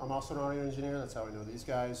Thorpe. I'm also an audio engineer. That's how I know these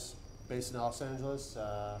guys. Based in Los Angeles.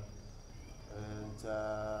 And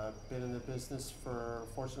been in the business for,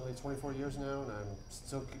 fortunately, 24 years now, and I'm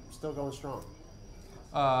still going strong.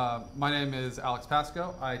 My name is Alex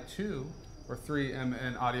Pasco. I too, or three, am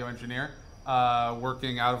an audio engineer,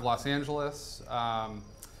 working out of Los Angeles.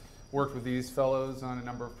 Worked with these fellows on a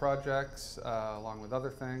number of projects, along with other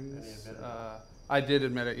things. And he admitted it. I did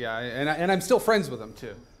admit it, yeah, and I'm still friends with them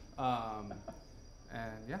too. And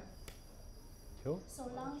yeah. Cool. So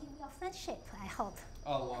long live your friendship, I hope.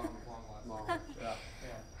 A long lasting. Yeah.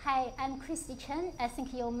 Hi, I'm Christy Chen. I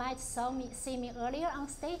think you might see me earlier on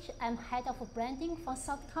stage. I'm head of branding for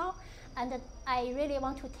Soundcore, and I really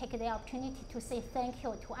want to take the opportunity to say thank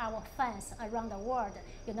you to our fans around the world,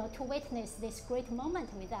 to witness this great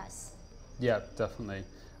moment with us. Yeah, definitely.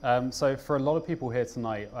 So for a lot of people here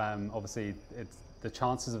tonight, obviously the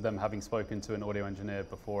chances of them having spoken to an audio engineer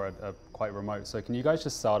before are quite remote. So can you guys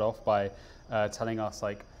just start off by telling us,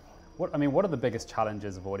 like, what are the biggest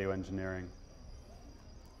challenges of audio engineering,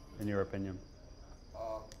 in your opinion?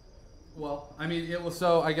 Well, I mean,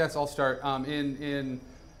 so I guess I'll start. In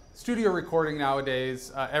studio recording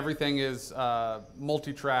nowadays, everything is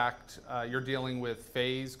multi-tracked. You're dealing with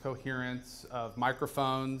phase coherence of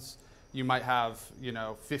microphones. You might have,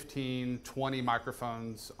 15, 20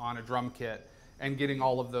 microphones on a drum kit, and getting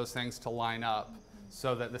all of those things to line up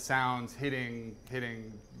so that the sound's hitting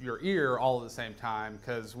your ear all at the same time.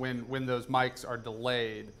 Because when those mics are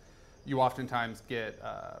delayed, you oftentimes get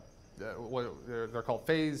what they're called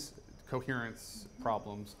phase coherence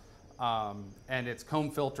problems, and it's comb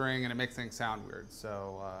filtering, and it makes things sound weird.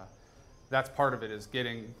 So that's part of it, is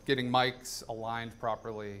getting mics aligned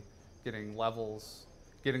properly, getting levels,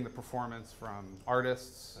 getting the performance from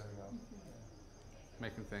artists,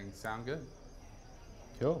 making things sound good.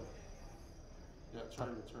 Cool. Yeah,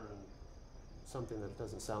 trying to turn something that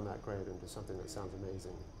doesn't sound that great into something that sounds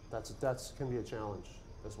amazing. That's can be a challenge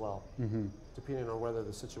as well, depending on whether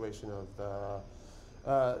the situation of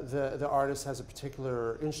the artist has a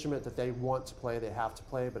particular instrument that they want to play, they have to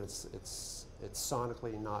play, but it's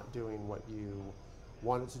sonically not doing what you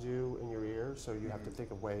want it to do in your ear. So you have to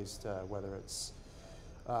think of ways to, whether it's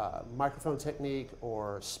microphone technique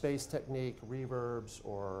or space technique, reverbs,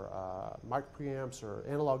 or mic preamps, or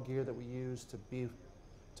analog gear that we use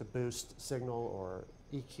to boost signal, or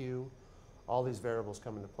EQ. All these variables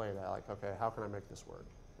come into play to, like, okay, how can I make this work?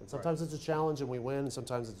 And sometimes it's a challenge and we win, and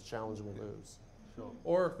sometimes it's a challenge and we lose. Sure.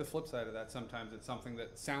 Or the flip side of that, sometimes it's something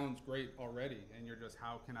that sounds great already, and you're just,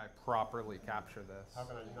 how can I properly capture this? How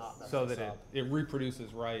can I not mess so this that up? it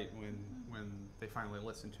reproduces right when they finally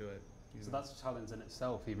listen to it. So that's a challenge in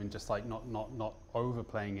itself, even just like not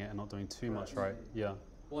overplaying it and not doing too much, right? Yeah.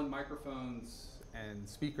 Well, and microphones and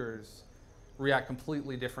speakers react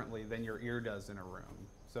completely differently than your ear does in a room.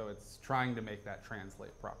 So it's trying to make that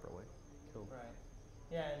translate properly. Cool. Right.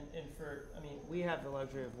 Yeah, and we have the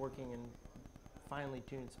luxury of working in finely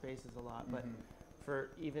tuned spaces a lot, but for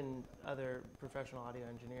even other professional audio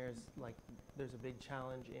engineers, like, there's a big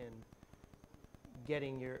challenge in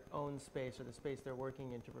getting your own space, or the space they're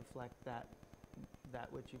working in, to reflect that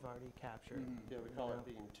which you've already captured. Yeah, we call it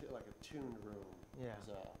being like a tuned room. Yeah.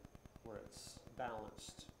 Where it's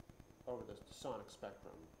balanced over the sonic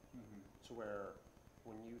spectrum, to where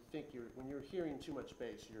when you're hearing too much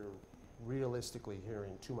bass, you're realistically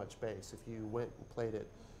hearing too much bass. If you went and played it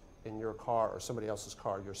in your car or somebody else's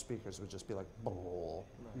car, your speakers would just be like, boom.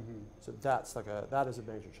 So that is a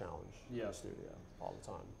major challenge in the studio all the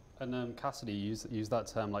time. And Cassidy used that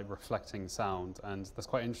term, like, reflecting sound, and that's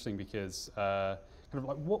quite interesting because kind of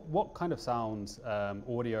like what kind of sound,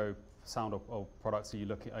 audio sound or products do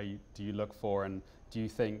you look for, and do you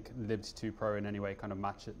think Liberty 2 Pro in any way kind of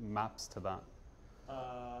maps to that?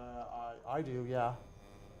 I do, yeah.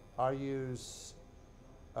 I use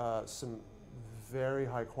some very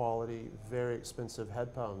high quality, very expensive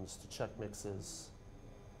headphones to check mixes,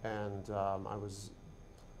 and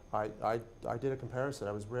I did a comparison.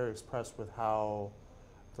 I was very impressed with how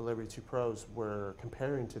the Liberty 2 Pros were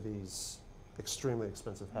comparing to these extremely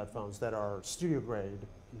expensive headphones that are studio grade,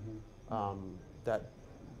 that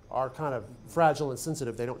are kind of fragile and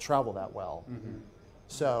sensitive. They don't travel that well.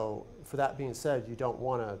 So for that being said, you don't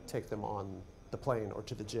want to take them on the plane or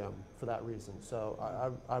to the gym for that reason. So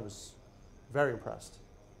I was very impressed.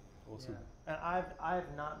 Awesome. Yeah. And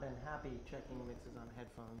I've not been happy checking mixes on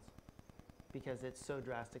headphones because it's so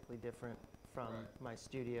drastically different from my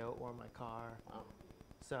studio or my car.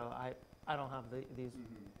 So I don't have these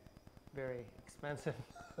very expensive.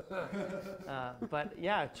 But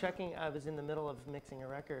yeah, checking, I was in the middle of mixing a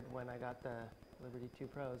record when I got the Liberty 2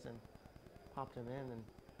 Pros and popped them in and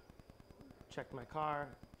checked my car,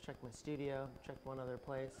 checked my studio, checked one other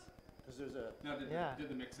place. Because there's a now, did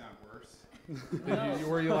the mix sound worse? No.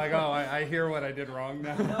 Were you like, oh, I hear what I did wrong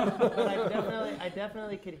now? No, but I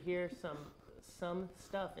definitely could hear some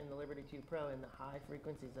stuff in the Liberty 2 Pro in the high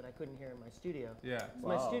frequencies that I couldn't hear in my studio. Yeah. So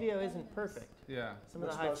my studio isn't perfect. Yeah. Some of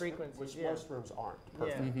the high frequencies. Which yeah. most rooms aren't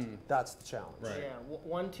perfect. Yeah. That's the challenge. Right. Yeah.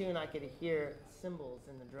 One tune I could hear cymbals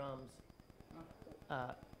in the drums.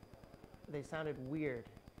 They sounded weird,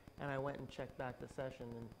 and I went and checked back the session.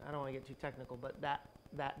 And I don't want to get too technical, but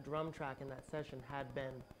that drum track in that session had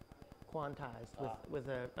been quantized with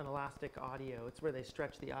an elastic audio. It's where they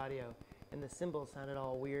stretch the audio, and the cymbals sounded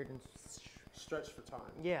all weird and stretched for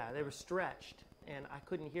time. Yeah, they were stretched, and I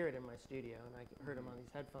couldn't hear it in my studio, and I heard them on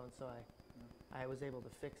these headphones, so I was able to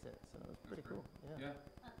fix it. So it was pretty cool. Yeah.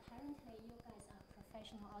 Apparently, you guys are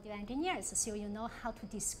professional audio engineers, so you know how to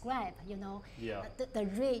describe, the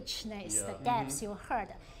richness, the depths you heard.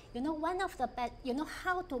 One of the best,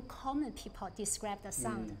 how do common people describe the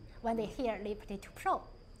sound when they hear Liberty 2 Pro?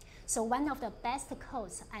 So one of the best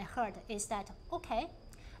quotes I heard is that, okay,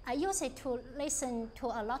 I use it to listen to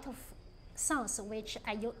a lot of songs which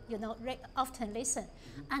I often listen,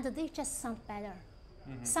 and they just sound better.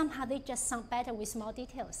 Somehow they just sound better with more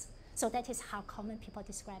details. So that is how common people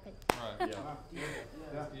describe it. Right.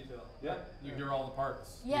 Yeah. You hear all the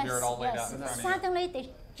parts. Yes, you hear it all laid out in front of you. Suddenly they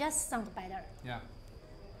just sound better. Yeah.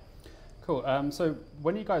 Cool. So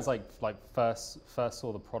when you guys first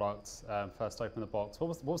saw the product, first opened the box,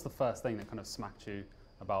 what was the first thing that kind of smacked you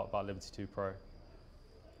about Liberty 2 Pro?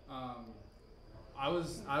 I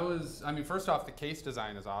mean, first off, the case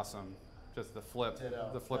design is awesome. Just the flip thing.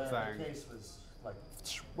 The case was like,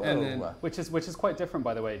 whoa. And then, which is quite different,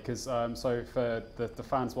 by the way, because so for the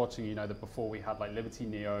fans watching, that before we had Liberty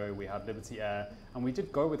Neo, we had Liberty Air, and we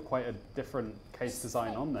did go with quite a different case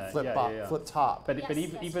design on there. Flip top. But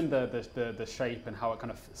even the shape and how it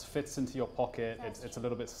kind of fits into your pocket, it's a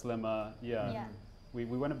little bit slimmer. Yeah. We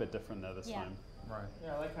went a bit different there this time. Right.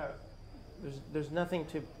 Yeah, I like how there's nothing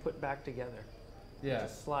to put back together. Yeah. It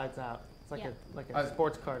just slides out. It's like a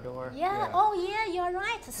sports car door. Yeah. Oh yeah, you're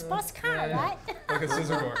right. Sports car, right? Like a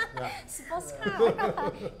scissor door. Yeah. Sports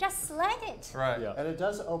car. Just slide it. Right. Yeah. And it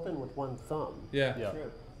does open with one thumb. Yeah.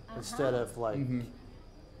 Instead of putting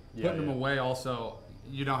them away. Also,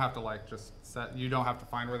 you don't have to just set. You don't have to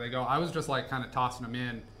find where they go. I was just kind of tossing them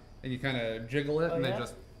in, and you kind of jiggle it, and they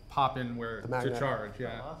just pop in where to charge.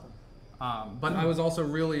 Yeah. Oh, awesome. But I was also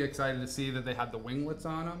really excited to see that they had the winglets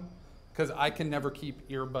on them, because I can never keep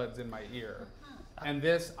earbuds in my ear. And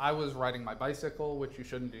this, I was riding my bicycle, which you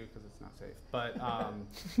shouldn't do because it's not safe. But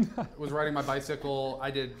was riding my bicycle.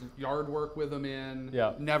 I did yard work with them in.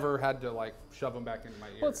 Yeah. Never had to shove them back into my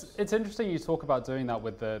ears. Well, it's interesting you talk about doing that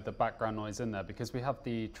with the background noise in there, because we have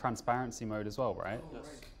the transparency mode as well, right? Yes.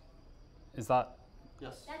 Is that?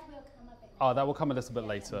 Yes. That will come up. Oh, that will come a little bit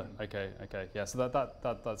later. Okay. Yeah. So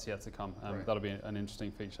that's yet to come. That'll be an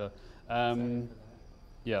interesting feature.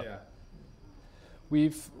 Yeah.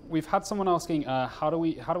 We've had someone asking how do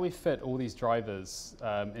we fit all these drivers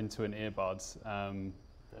into an earbud? Very,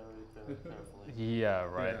 very carefully. Yeah,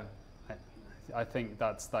 right. Yeah. I think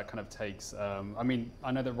that kind of takes. I mean,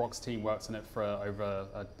 I know that Rock's team works on it for over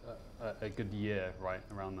a good year, right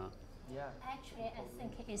around that. Yeah. Actually, I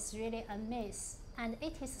think it's really a mix, and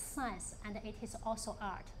it is science, and it is also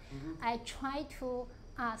art. I try to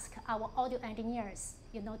ask our audio engineers,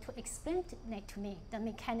 to explain it to me, the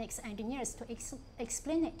mechanics engineers to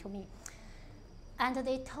explain it to me. And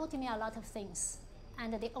they told me a lot of things.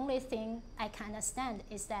 And the only thing I can understand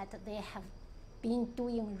is that they have been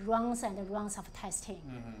doing rounds and rounds of testing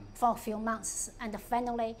for a few months. And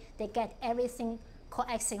finally, they get everything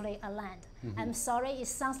coaxially aligned. I'm sorry, it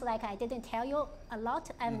sounds like I didn't tell you a lot.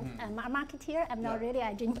 I'm a marketeer, I'm not really an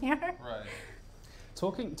engineer. Right.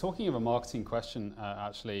 Talking of a marketing question,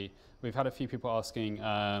 actually, we've had a few people asking,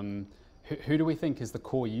 who do we think is the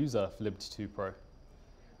core user for Liberty 2 Pro?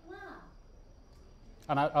 Wow.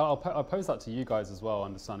 And I'll pose that to you guys as well,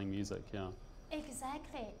 understanding music, yeah.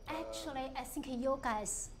 Exactly. Actually, I think you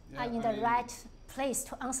guys are in the right place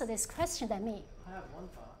to answer this question than me. I have one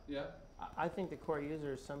thought. Yeah. I think the core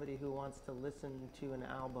user is somebody who wants to listen to an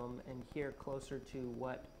album and hear closer to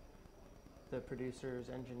what the producers,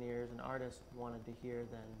 engineers, and artists wanted to hear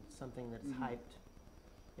than something that's hyped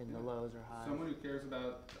in the lows or highs. Someone who cares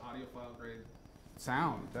about audiophile grade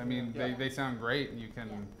sound. I mean, they sound great, and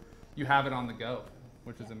you have it on the go,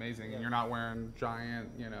 which is amazing. And you're not wearing giant,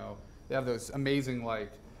 they have those amazing,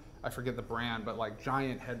 like, I forget the brand, but like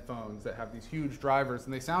giant headphones that have these huge drivers,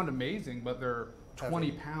 and they sound amazing, but they're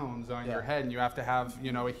 20 pounds on your head, and you have to have,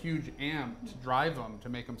 a huge amp to drive them to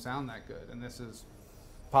make them sound that good. And this is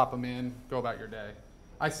pop them in, go about your day.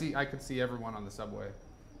 I could see everyone on the subway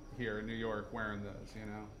here in New York wearing those,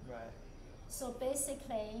 Right. So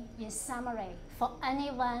basically, in summary, for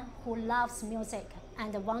anyone who loves music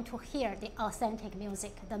and want to hear the authentic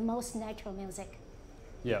music, the most natural music.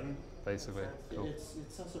 Yeah, basically. Cool. It's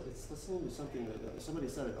listening to something that somebody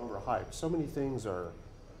said it overhyped. So many things are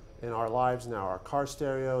in our lives now. Our car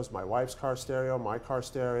stereos, my wife's car stereo, my car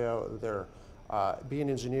stereo. They're being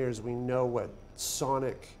engineers, we know what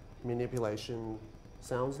sonic manipulation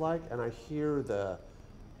sounds like, and I hear the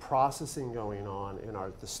processing going on in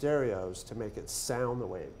the stereos to make it sound the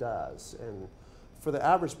way it does. And for the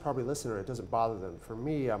average probably listener, it doesn't bother them. For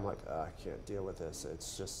me, I'm like, I can't deal with this.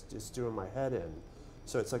 It's doing my head in.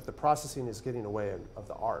 So it's like the processing is getting away of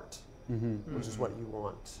the art, which is what you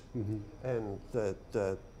want. And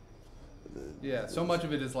so much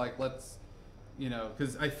of it is like, let's,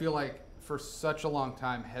 because I feel like for such a long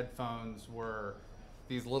time, headphones were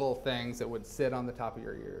these little things that would sit on the top of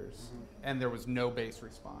your ears, and there was no bass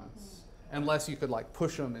response. Unless you could like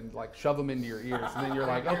push them and like shove them into your ears, and then you're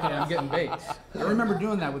like, okay, I'm getting bass. I remember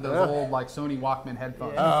doing that with those old like Sony Walkman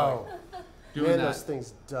headphones. Oh, doing that. Those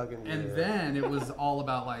things dug in. And then it was all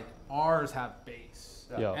about like, ours have bass.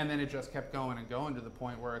 Yeah. And then it just kept going and going to the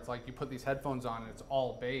point where it's like you put these headphones on and it's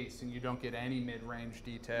all bass, and you don't get any mid-range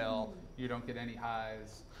detail, you don't get any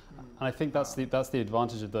highs. And I think that's the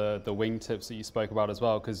advantage of the wingtips that you spoke about as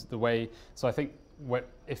well, because the way, so I think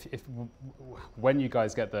when you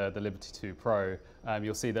guys get the Liberty 2 Pro,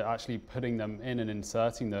 you'll see that actually putting them in and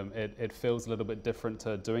inserting them, it feels a little bit different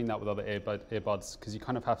to doing that with other earbuds, because you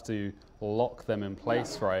kind of have to lock them in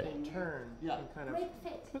place, right? They turn. Yeah. And kind of. Great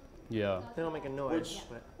fit. Yeah. They don't make a noise.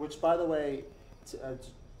 Which by the way,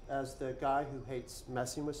 as the guy who hates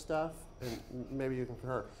messing with stuff, and maybe you can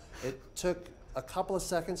concur, it took a couple of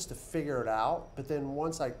seconds to figure it out, but then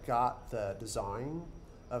once I got the design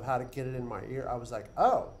of how to get it in my ear, I was like,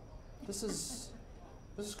 oh, this is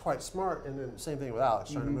quite smart. And then same thing with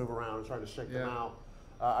Alex, trying to move around and trying to shake them out.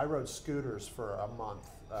 I rode scooters for a month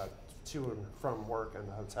to and from work and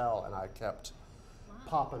the hotel, and I kept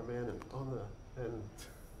popping them in and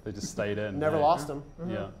They just stayed in. never lost them.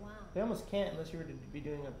 Yeah. Wow. They almost can't unless you were to be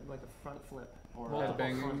doing a front flip or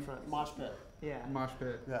Headbanging. front. Mosh pit. Yeah. Mosh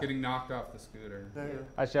pit, getting knocked off the scooter.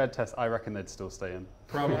 Actually, I'd test. I reckon they'd still stay in.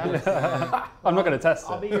 Probably. I'm not going to test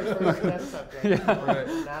I'll it. be your first test subject. Right.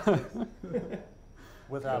 Gymnastics.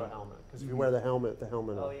 Without a helmet, because if you wear the helmet.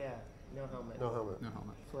 Oh yeah. No helmet. No helmet. No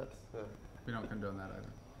helmet. Flips. We don't condone that either.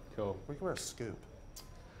 Cool. We can wear a scoop.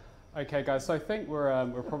 Okay, guys. So I think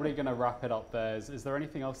we're probably going to wrap it up there. Is there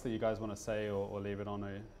anything else that you guys want to say or leave it on?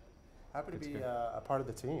 Happy to be a part of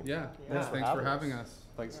the team. Yeah. Yeah. Thanks for having us.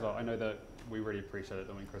 Thanks a lot. I know that we really appreciate it,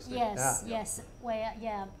 don't we, Christy? Yes, yes.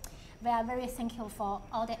 We are very thankful for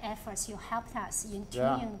all the efforts you helped us in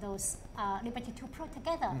tuning those Liberty 2 Pro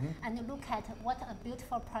together and look at what a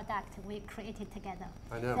beautiful product we created together.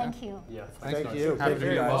 I know. Thank you. Yeah. Thank you. Happy to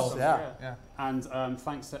be involved. Yeah. And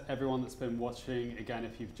thanks to everyone that's been watching. Again,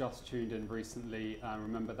 if you've just tuned in recently,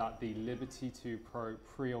 remember that the Liberty 2 Pro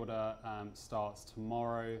pre-order starts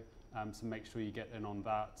tomorrow. So make sure you get in on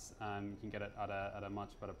that. You can get it at a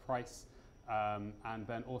much better price. And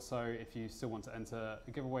then also, if you still want to enter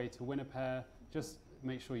a giveaway to win a pair, just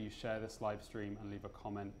make sure you share this live stream and leave a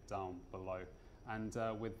comment down below. And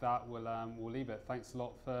with that, we'll leave it. Thanks a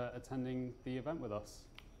lot for attending the event with us.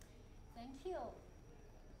 Thank you.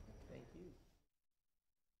 Thank you.